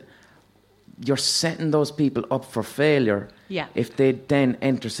you said, you're setting those people up for failure if they then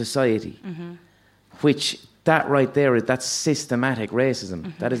enter society, which that right there is that's systematic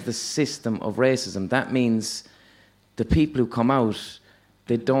racism. That is the system of racism. That means the people who come out,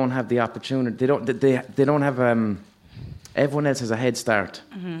 they don't have the opportunity. They don't have. Everyone else has a head start.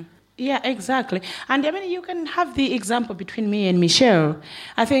 Yeah, exactly. And I mean, you can have the example between me and Michelle.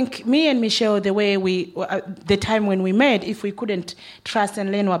 I think me and Michelle, the way the time when we met, if we couldn't trust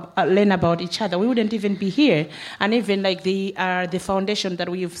and learn about each other, we wouldn't even be here. And even like the foundation that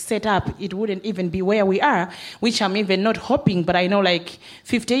we've set up, it wouldn't even be where we are, which I'm even not hoping. But I know like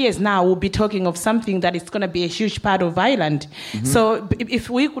 50 years now, we'll be talking of something that is going to be a huge part of Ireland. So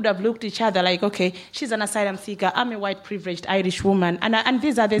if we could have looked at each other like, okay, she's an asylum seeker, I'm a white privileged Irish woman, and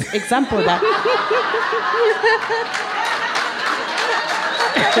these are the example that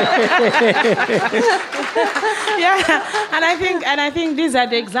and I think these are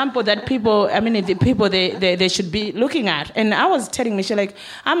the example that people they should be looking at. And I was telling Michelle, like,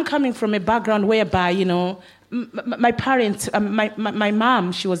 I'm coming from a background whereby my parents, my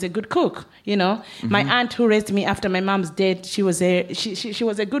mom, she was a good cook, My aunt who raised me after my mom's death, she was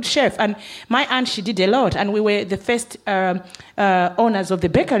a good chef. And my aunt, she did a lot. And we were the first owners of the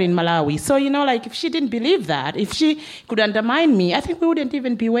bakery in Malawi. So, like, if she didn't believe that, if she could undermine me, I think we wouldn't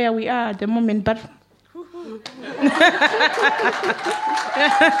even be where we are at the moment. But...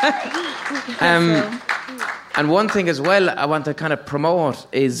 And one thing as well I want to kind of promote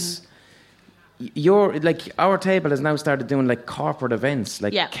is... our table has now started doing like corporate events,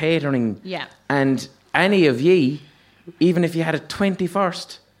 like catering. Yeah. And any of ye, even if you had a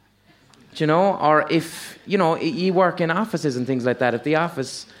 21st, or if, you work in offices and things like that, if the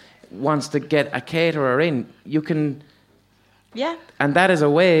office wants to get a caterer in, you can... Yeah. And that is a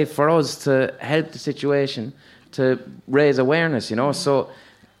way for us to help the situation, to raise awareness, So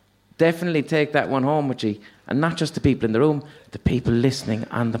definitely take that one home with you. And not just the people in the room, the people listening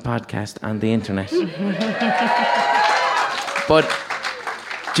on the podcast and the internet. But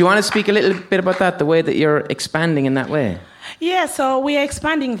do you want to speak a little bit about that, the way that you're expanding in that way? Yeah, so we are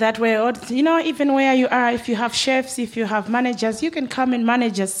expanding that way. Even where you are, if you have chefs, if you have managers, you can come and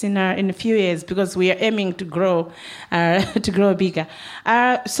manage us in a few years because we are aiming to grow bigger.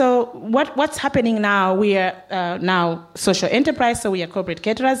 So what's happening now? We are now social enterprise, so we are corporate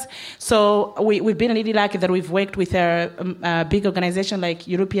caterers. So we've been really lucky that we've worked with a big organization like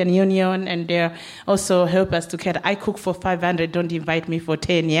European Union, and they also help us to cater. I cook for 500. Don't invite me for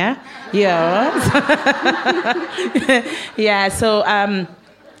 10. Yeah. Yeah, so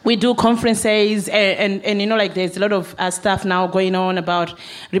we do conferences and there's a lot of stuff now going on about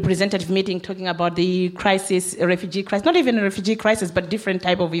representative meeting talking about the crisis, refugee crisis, not even a refugee crisis, but different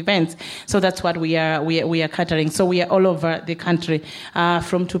type of events. So that's what we are catering. So we are all over the country,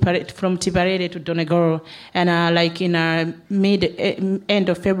 from Tibarere to Donegoro, and in end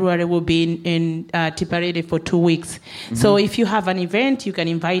of February we'll be in Tibarere for 2 weeks. So if you have an event, you can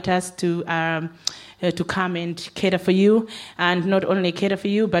invite us to come and cater for you, and not only cater for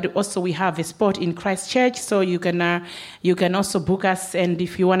you, but also we have a spot in Christchurch, so you can also book us. And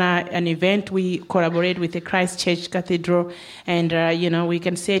if you want an event, we collaborate with the Christchurch Cathedral, and we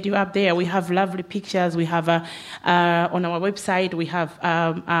can set you up there. We have lovely pictures. We have on our website, we have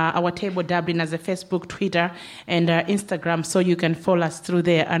our table Dublin as a Facebook, Twitter, and Instagram, so you can follow us through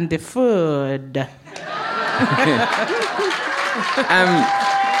there. And the food.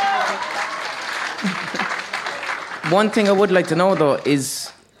 One thing I would like to know, though, is,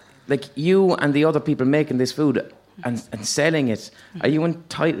 like, you and the other people making this food and selling it, are you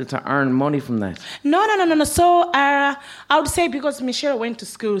entitled to earn money from that? No. So I would say because Michelle went to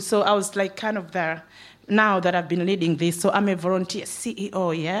school, so I was like kind of there. Now that I've been leading this, so I'm a volunteer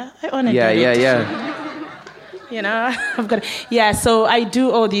CEO, yeah? I own a I've got... Yeah, so I do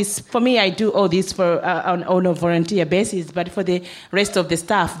all this. For me, I do all this on a volunteer basis, but for the rest of the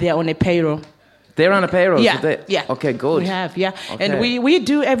staff, they're on a payroll. They're on a payroll? Yeah, so yeah. Okay, good. We have, yeah. Okay. And we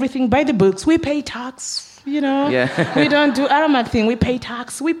do everything by the books. We pay tax, you know. Yeah. We don't do Aramak thing. We pay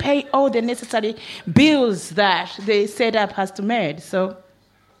tax. We pay all the necessary bills that the setup has to make. So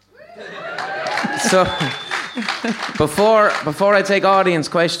before I take audience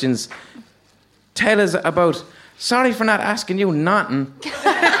questions, tell us about... Sorry for not asking you nothing.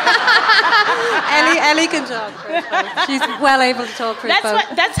 Ellie can talk for herself. She's well able to talk for herself.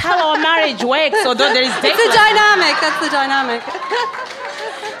 That's how our marriage works, although there is Declan. It's the dynamic. That's the dynamic.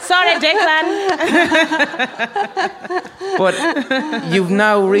 Sorry, Declan. But you've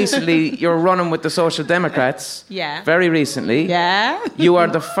now recently... You're running with the Social Democrats. Yeah. Very recently. Yeah. You are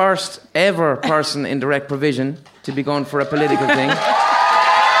the first ever person in direct provision to be going for a political thing,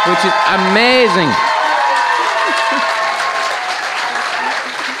 which is amazing.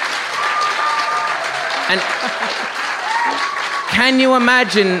 And can you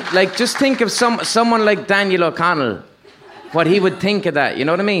imagine, like, just think of someone like Daniel O'Connell, what he would think of that, you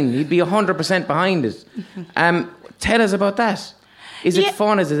know what I mean? He'd be 100% behind it. Tell us about that. Is it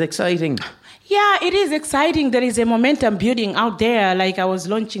fun? Is it exciting? Yeah, it is exciting. There is a momentum building out there. Like, I was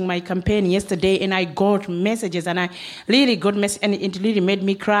launching my campaign yesterday and I got messages and I really got and it really made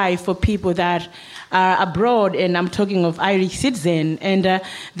me cry for people that are abroad, and I'm talking of Irish citizens. And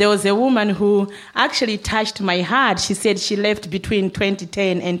there was a woman who actually touched my heart. She said she left between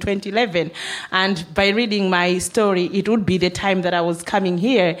 2010 and 2011. And by reading my story, it would be the time that I was coming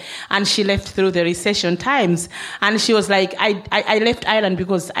here. And she left through the recession times. And she was like, I left Ireland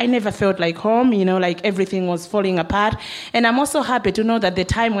because I never felt like home, you know, like everything was falling apart. And I'm also happy to know that the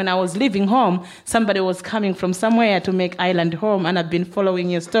time when I was leaving home, somebody was coming from somewhere to make Ireland home. And I've been following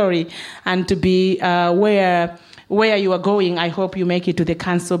your story, and to be where you are going, I hope you make it to the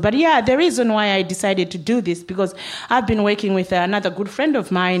council. But yeah, the reason why I decided to do this, because I've been working with another good friend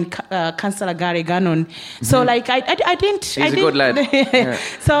of mine, Councillor Gary Gannon. Mm-hmm. So like I didn't. He's a good lad. Yeah.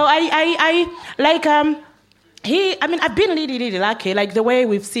 So I've been really, really lucky. Like the way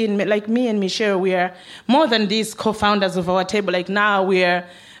we've seen, like me and Michelle, we are more than these co-founders of our table. Like now we are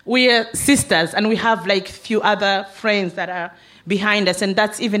sisters, and we have like few other friends that are behind us, and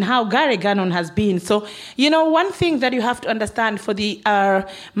that's even how Gary Gannon has been. So, you know, one thing that you have to understand for the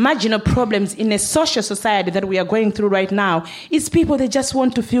marginal problems in a social society that we are going through right now is people, they just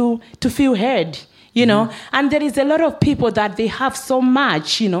want to feel heard. You know, and there is a lot of people that they have so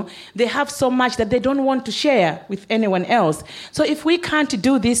much, you know, they have so much that they don't want to share with anyone else. So if we can't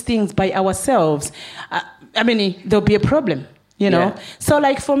do these things by ourselves, there'll be a problem. You know, yeah. So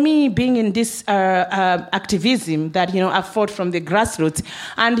like for me, being in this activism that, you know, I fought from the grassroots,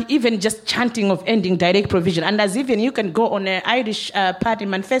 and even just chanting of ending direct provision, and as even you can go on an Irish party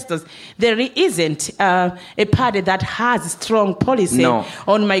manifestos, there isn't a party that has strong policy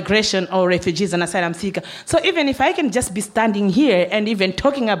on migration or refugees and asylum seekers. So even if I can just be standing here and even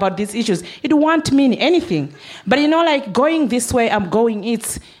talking about these issues, it won't mean anything. But you know, like going this way I'm going,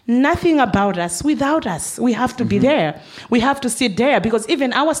 it's nothing about us without us. We have to be there. We have to sit there, because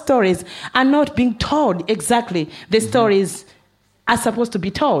even our stories are not being told exactly the stories are supposed to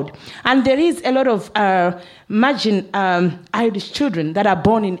be told. And there is a lot of margin Irish children that are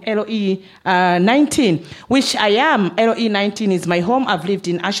born in LOE 19, which I am. LOE 19 is my home. I've lived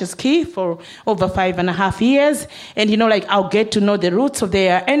in Ashes Key for over 5.5 years. And, you know, like I'll get to know the roots of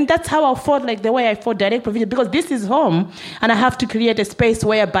there. And that's how I fought, like the way I fought direct provision, because this is home. And I have to create a space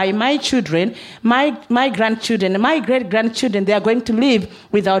whereby my children, my grandchildren, and my great-grandchildren, they are going to live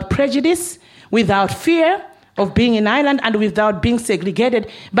without prejudice, without fear of being in Ireland, and without being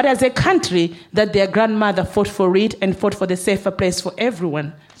segregated, but as a country that their grandmother fought for it and fought for the safer place for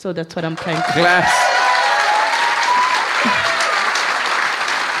everyone. So that's what I'm trying to do. Class.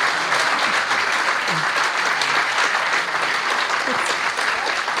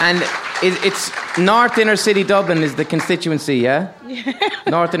 And it's North Inner City Dublin is the constituency, yeah? Yeah.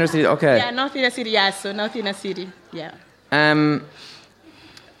 North Inner City, okay. Yeah, North Inner City, yeah, so North Inner City, yeah.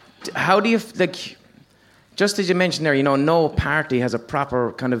 How do you, like... Just as you mentioned there, you know, no party has a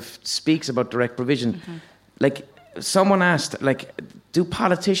proper kind of speaks about direct provision. Mm-hmm. Like, someone asked, like, do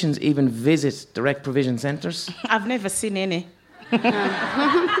politicians even visit direct provision centres? I've never seen any.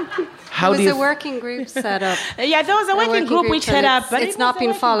 How there was a working group set up. Yeah, there was a working group which set up, but it's not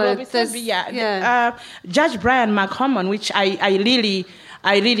been followed. Judge Brian McCorman, which I really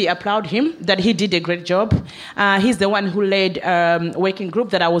applaud him, that he did a great job. He's the one who led working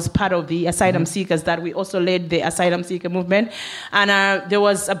group that I was part of, the asylum seekers, that we also led the asylum seeker movement. And there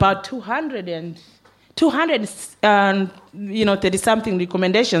was about 200 200, 30-something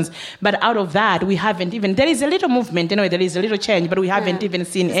recommendations. But out of that, we haven't even... There is a little movement, there is a little change, but we haven't even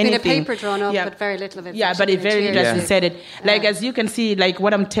seen anything. There's been a paper drawn up, but very little of it. Yeah, but it very little has been said. As you can see,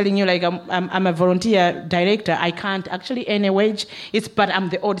 what I'm telling you, I'm a volunteer director. I can't actually earn a wage. But I'm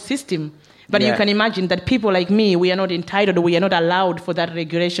the old system. But you can imagine that people like me, we are not entitled, we are not allowed for that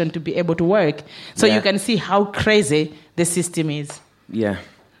regulation to be able to work. So you can see how crazy the system is. Yeah.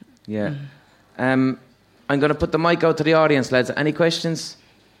 I'm going to put the mic out to the audience, lads. Any questions?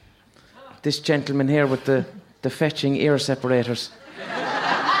 This gentleman here with the fetching ear separators.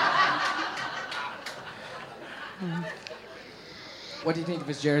 What do you think of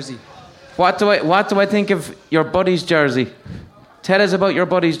his jersey? What do I think of your buddy's jersey? Tell us about your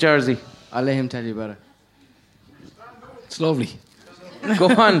buddy's jersey. I'll let him tell you about it. It's lovely. Go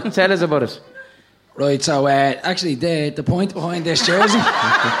on, tell us about it. Right, so actually the point behind this jersey...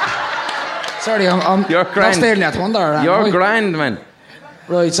 Sorry, I'm You're grand. not staring at wonder. You're grand, man.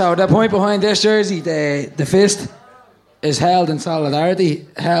 Right, so the point behind this jersey, the fist is held in solidarity,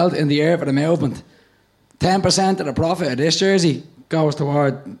 held in the air for the movement. 10% of the profit of this jersey goes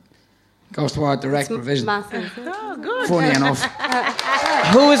toward direct provision. Massive. Oh, good. Funny enough.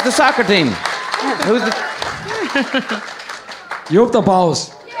 Who is the soccer team? Who's the... You up the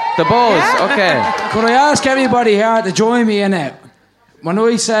balls. The Bows, okay. Could I ask everybody here to join me in it? When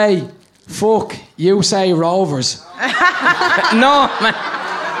I say fuck, you say Rovers. No, man.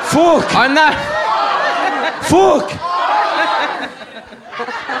 Fuck! I'm not... Fuck!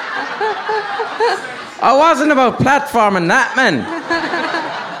 I wasn't about platforming that, man.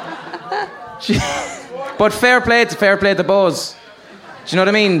 But fair play to Bows. Do you know what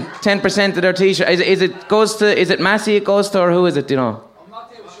I mean? 10% of their t-shirt. Is it Massey it goes to, or who is it, do you know? I'm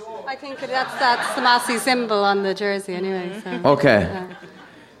not too sure. I think that's the Massey symbol on the jersey anyway. So. Okay.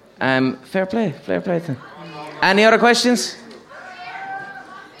 Fair play to them. Any other questions?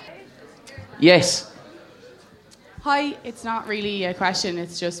 Yes. Hi, it's not really a question,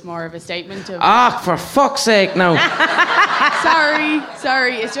 it's just more of a statement of... For fuck's sake, now.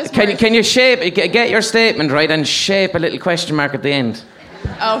 Sorry, it's just Can you get your statement right and shape a little question mark at the end?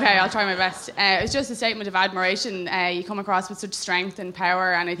 Okay, I'll try my best. It's just a statement of admiration. You come across with such strength and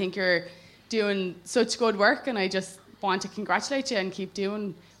power, and I think you're doing such good work, and I just want to congratulate you and keep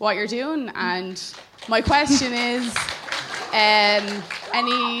doing what you're doing. And my question is,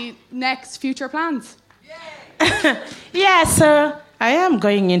 any next future plans? Yeah, so I am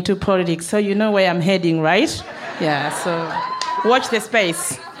going into politics, so you know where I'm heading, right? Yeah, so watch the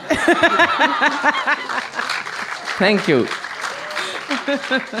space. Thank you.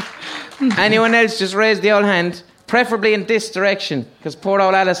 Anyone else, just raise the old hand, preferably in this direction, because poor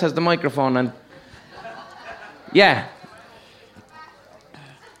old Alice has the microphone. And yeah.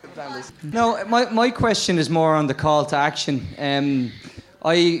 No, my question is more on the call to action.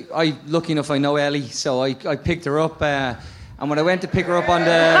 I lucky enough I know Ellie, so I picked her up, and when I went to pick her up on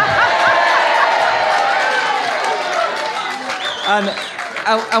the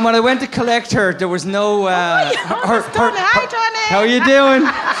and when I went to collect her, there was no Hi, Tony. how are you doing?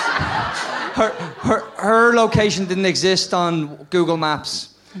 Her location didn't exist on Google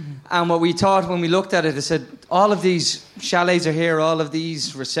Maps. And what we thought when we looked at it, it said all of these chalets are here, all of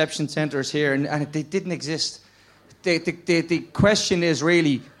these reception centres here, and they didn't exist. The question is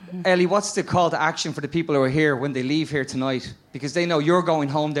really, Ellie, what's the call to action for the people who are here when they leave here tonight? Because they know you're going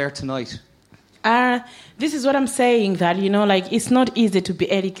home there tonight. This is what I'm saying, that, it's not easy to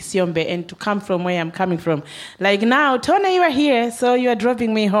be Ellie Kisyombe and to come from where I'm coming from. Like now, Tony, you are here, so you are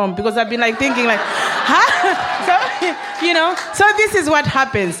dropping me home, because I've been thinking huh? So this is what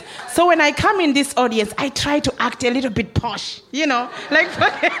happens. So when I come in this audience, I try to act a little bit posh,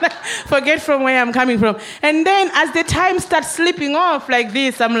 forget from where I'm coming from. And then as the time starts slipping off like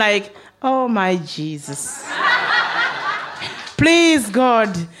this, I'm like, oh my Jesus. Please,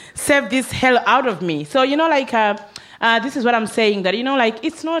 God, save this hell out of me. So, this is what I'm saying, that,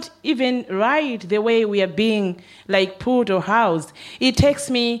 it's not even right the way we are being, put or housed. It takes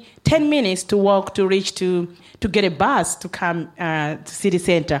me 10 minutes to walk to reach to get a bus to come to city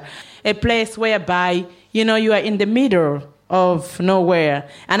center. A place whereby, you are in the middle of nowhere.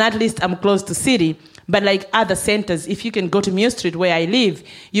 And at least I'm close to city. But like other centers, if you can go to Mill Street where I live,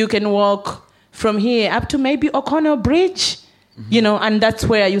 you can walk from here up to maybe O'Connell Bridge. And that's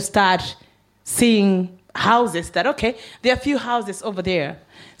where you start seeing houses that, okay, there are a few houses over there.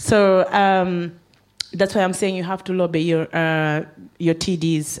 So that's why I'm saying you have to lobby your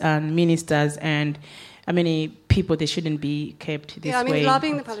TDs and ministers and people, they shouldn't be kept this way. Yeah, I mean,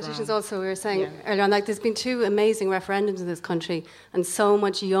 lobbying the politicians also, we were saying earlier on, like there's been 2 amazing referendums in this country and so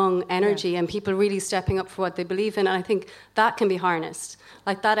much young energy and people really stepping up for what they believe in, and I think that can be harnessed.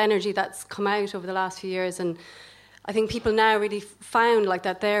 Like that energy that's come out over the last few years, and I think people now really found like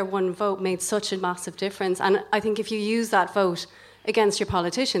that their one vote made such a massive difference, and I think if you use that vote against your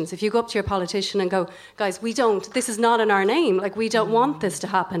politicians, if you go up to your politician and go, guys, this is not in our name, like we don't want this to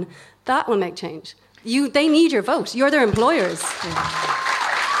happen, that will make change. They need your vote. You're their employers.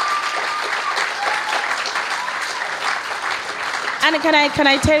 And can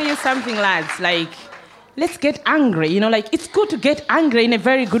I tell you something, lads? Like, let's get angry. You know, like it's good to get angry in a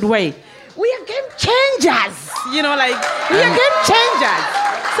very good way. We are game changers. You know, like we are game changers.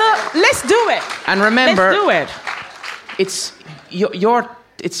 So let's do it. And remember, let's do it.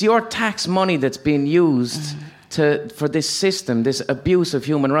 it's your tax money that's being used. For this system, this abuse of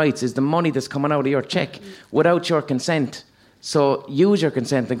human rights, is the money that's coming out of your check without your consent. So use your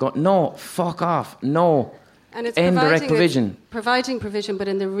consent and go, no, fuck off, no. And it's end direct provision. Providing provision, but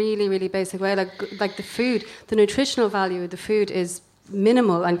in the really, really basic way. Like the food, the nutritional value of the food is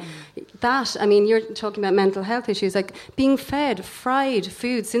minimal. And that, I mean, you're talking about mental health issues, like being fed fried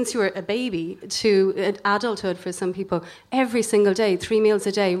food since you were a baby to adulthood for some people, every single day, 3 meals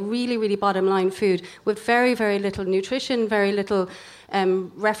a day, really, really bottom line food with very, very little nutrition, very little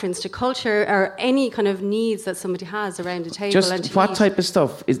reference to culture or any kind of needs that somebody has around a table. Just what type of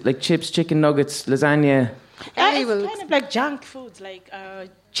stuff? Is like chips, chicken nuggets, lasagna? It's kind of like junk foods, like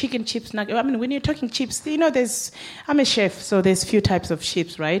chicken chips. I mean, when you're talking chips, you know, I'm a chef, so there's few types of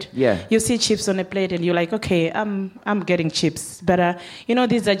chips, right? Yeah. You see chips on a plate and you're like, okay, I'm getting chips. But, you know,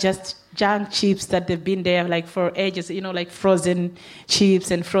 these are just junk chips that they've been there like for ages, you know, like frozen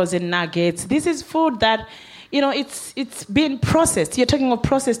chips and frozen nuggets. This is food that, you know, it's been processed. You're talking of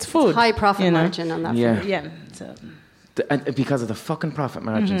processed food. It's high profit margin on that food. Yeah. So. Because of the fucking profit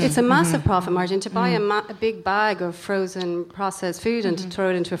margins. Mm-hmm. It's a massive profit margin. To buy a big bag of frozen processed food and to throw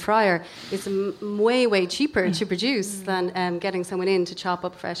it into a fryer is way, way cheaper to produce than getting someone in to chop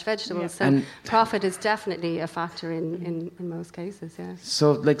up fresh vegetables. So and profit is definitely a factor in most cases, yeah.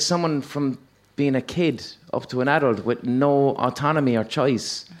 So like someone from being a kid up to an adult with no autonomy or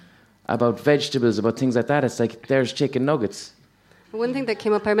choice about vegetables, about things like that, it's like there's chicken nuggets. One thing that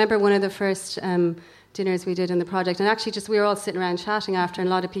came up, I remember one of the first dinners we did in the project, and actually just we were all sitting around chatting after, and a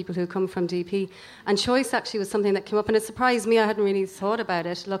lot of people who come from DP, and choice actually was something that came up, and it surprised me. I hadn't really thought about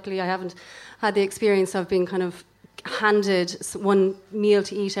it. Luckily I haven't had the experience of being kind of handed one meal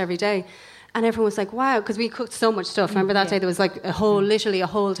to eat every day, and everyone was like, wow, because we cooked so much stuff. Remember that day there was like literally a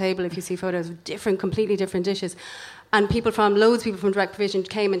whole table, if you see photos, of completely different dishes, and loads of people from Direct Provision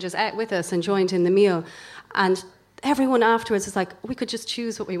came and just ate with us and joined in the meal, and everyone afterwards was like, we could just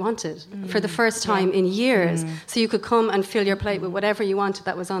choose what we wanted for the first time in years. So you could come and fill your plate with whatever you wanted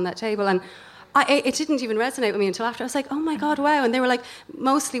that was on that table. And it didn't even resonate with me until after. I was like, oh my God, wow. And they were like,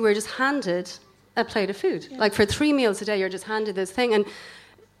 mostly we're just handed a plate of food. Yeah. Like for 3 meals a day, you're just handed this thing. And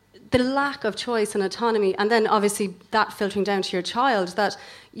the lack of choice and autonomy, and then obviously that filtering down to your child, that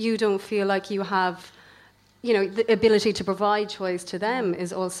you don't feel like you have, you know, the ability to provide choice to them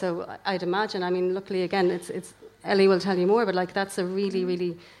is also, I'd imagine. I mean, luckily, again, it's Ellie will tell you more, but like that's a really,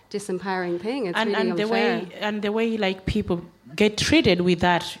 really disempowering thing. It's really unfair. The way like people get treated with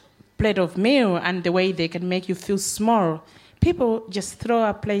that plate of meal, and the way they can make you feel small. People just throw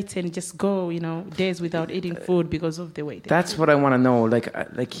a plate and just go, you know, days without eating food because of the way they That's what I want to know.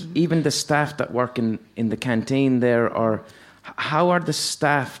 Like even the staff that work in the canteen there, or how are the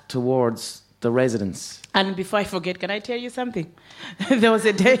staff towards the residents? And before I forget, can I tell you something? There was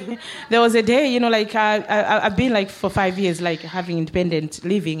a day, you know, like I've been like for 5 years, like having independent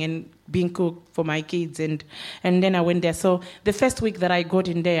living and being cooked for my kids, and then I went there. So the first week that I got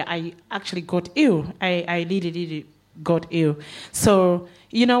in there, I actually got ill. I really got ill. So,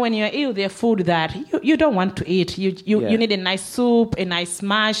 you know, when you're ill, there are food that you don't want to eat. You need a nice soup, a nice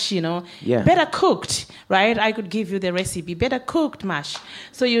mash, you know, better cooked, right? I could give you the recipe, better cooked mash.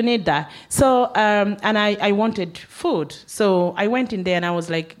 So you need that. So, and I wanted food. So I went in there and I was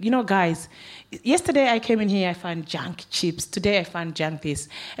like, you know, guys, yesterday I came in here, I found junk chips. Today I found junk this.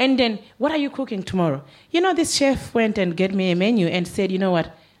 And then, what are you cooking tomorrow? You know, this chef went and get me a menu and said, you know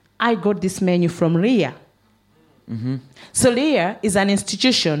what? I got this menu from Ria. Mm-hmm. So Leah is an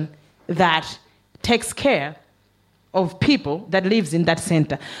institution that takes care of people that lives in that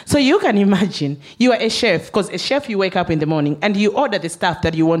center. So you can imagine you are a chef, because a chef, you wake up in the morning and you order the stuff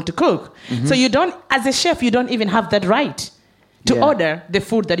that you want to cook. Mm-hmm. So you don't, as a chef, you don't even have that right to order the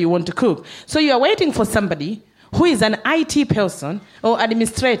food that you want to cook. So you are waiting for somebody who is an IT person or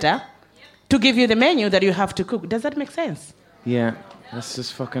administrator to give you the menu that you have to cook. Does that make sense? Yeah, that's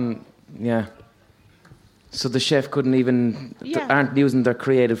just fucking, yeah. So the chef couldn't even, aren't using their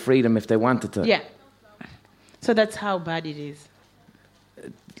creative freedom if they wanted to. Yeah. So that's how bad it is.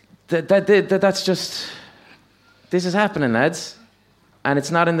 That's just, this is happening, lads. And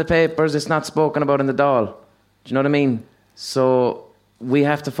it's not in the papers, it's not spoken about in the Dáil. Do you know what I mean? So we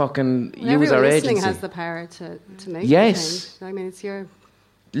have to fucking use our agency. Everyone listening has the power to make yes. change. I mean, it's your...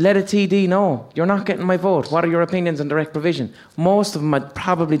 Let a TD know. You're not getting my vote. What are your opinions on direct provision? Most of them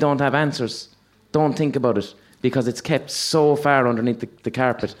probably don't have answers. Don't think about it, because it's kept so far underneath the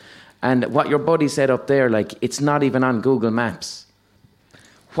carpet. And what your buddy said up there, like, it's not even on Google Maps.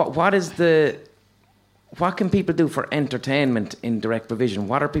 What can people do for entertainment in direct provision?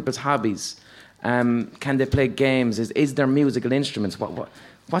 What are people's hobbies? Can they play games? Is there musical instruments?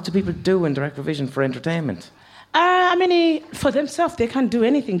 What do people do in direct provision for entertainment? I mean, for themselves, they can't do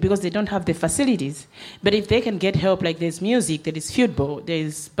anything because they don't have the facilities. But if they can get help, like there's music, there is football,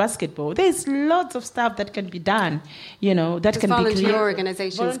 there's basketball, there's lots of stuff that can be done, you know, that there's can be volunteer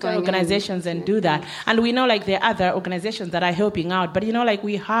organizations and do that. And we know, like, there are other organizations that are helping out. But, you know, like,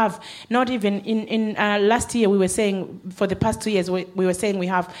 we have not even in last year, we were saying, for the past 2 years, we were saying we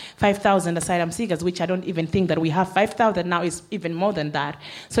have 5,000 asylum seekers, which I don't even think that we have 5,000 now. Is even more than that.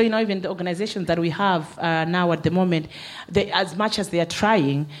 So, you know, even the organizations that we have now at the moment, as much as they are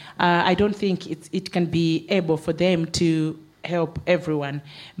trying, I don't think it can be able for them to help everyone.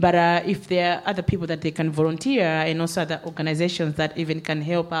 But if there are other people that they can volunteer, and also other organizations that even can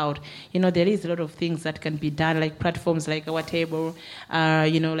help out, you know, there is a lot of things that can be done, like platforms like Our Table,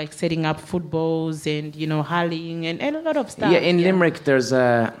 you know, like setting up food bowls and, you know, hurling and a lot of stuff. Yeah, in Limerick, there's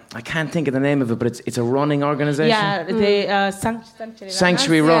I can't think of the name of it, but it's a running organisation. Yeah, the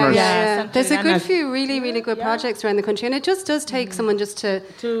Sanctuary Runners. Yeah. There's a good few really, really good projects around the country, and it just does take someone just to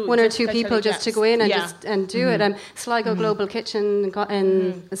one or two people just to go in and do it. Sligo Global Kitchen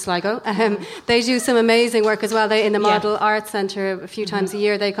in Sligo. They do some amazing work as well. They in the Model Arts Centre a few times a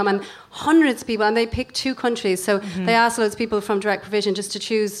year. They come and hundreds of people, and they pick 2 countries. So they ask loads of people from direct provision just to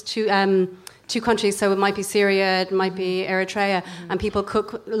choose 2 countries. So it might be Syria, it might be Eritrea, and people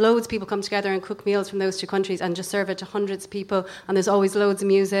cook. Loads of people come together and cook meals from those 2 countries and just serve it to hundreds of people. And there's always loads of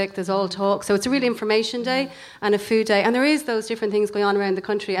music. There's all talk. So it's a real information day and a food day. And there is those different things going on around the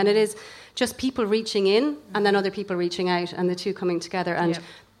country, and it is just people reaching in and then other people reaching out, and the 2 coming together. And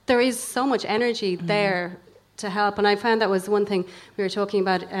there is so much energy there to help. And I found that was one thing we were talking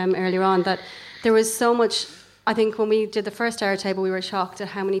about earlier on, that there was so much. I think when we did the first Our Table, we were shocked at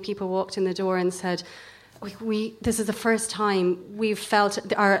how many people walked in the door and said, this is the first time we've felt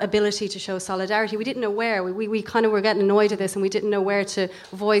our ability to show solidarity. We didn't know where. We kind of were getting annoyed at this, and we didn't know where to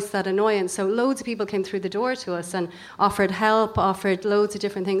voice that annoyance. So loads of people came through the door to us and offered help, offered loads of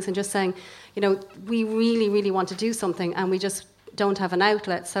different things, and just saying, you know, we really, really want to do something, and we just don't have an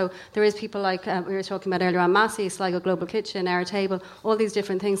outlet. So there is people like we were talking about earlier on, Massey, Sligo Global Kitchen, Our Table, all these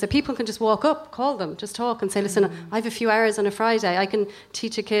different things that people can just walk up, call them, just talk and say, listen, I have a few hours on a Friday, I can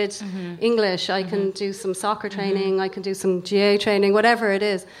teach a kid English, I can do some soccer training, I can do some GA training, whatever it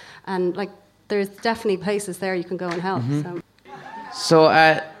is. And like, there's definitely places there you can go and help. So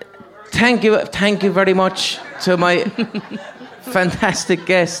thank you very much to my fantastic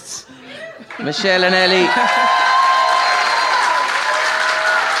guests, Michelle and Ellie.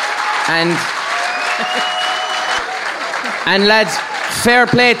 And lads, fair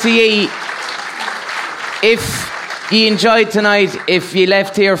play to ye. If ye enjoyed tonight, if ye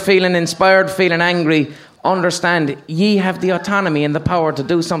left here feeling inspired, feeling angry, understand ye have the autonomy and the power to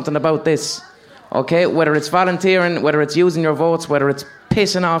do something about this. Okay, whether it's volunteering, whether it's using your votes, whether it's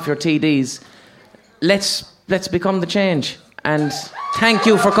pissing off your TDs, let's become the change. And thank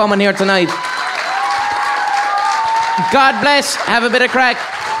you for coming here tonight. God bless. Have a bit of crack.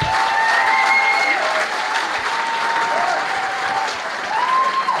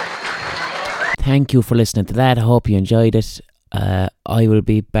 Thank you for listening to that. I hope you enjoyed it. I will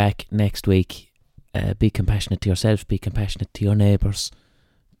be back next week. Be compassionate to yourself. Be compassionate to your neighbours.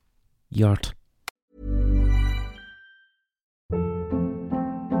 Yort.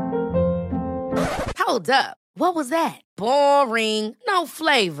 Hold up. What was that? Boring. No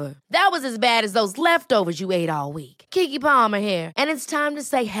flavor. That was as bad as those leftovers you ate all week. Keke Palmer here. And it's time to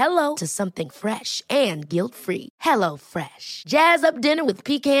say hello to something fresh and guilt-free. Hello Fresh. Jazz up dinner with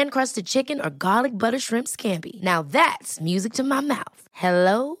pecan-crusted chicken or garlic butter shrimp scampi. Now that's music to my mouth.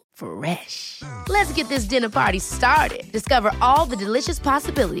 Hello Fresh. Let's get this dinner party started. Discover all the delicious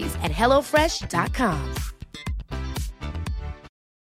possibilities at HelloFresh.com.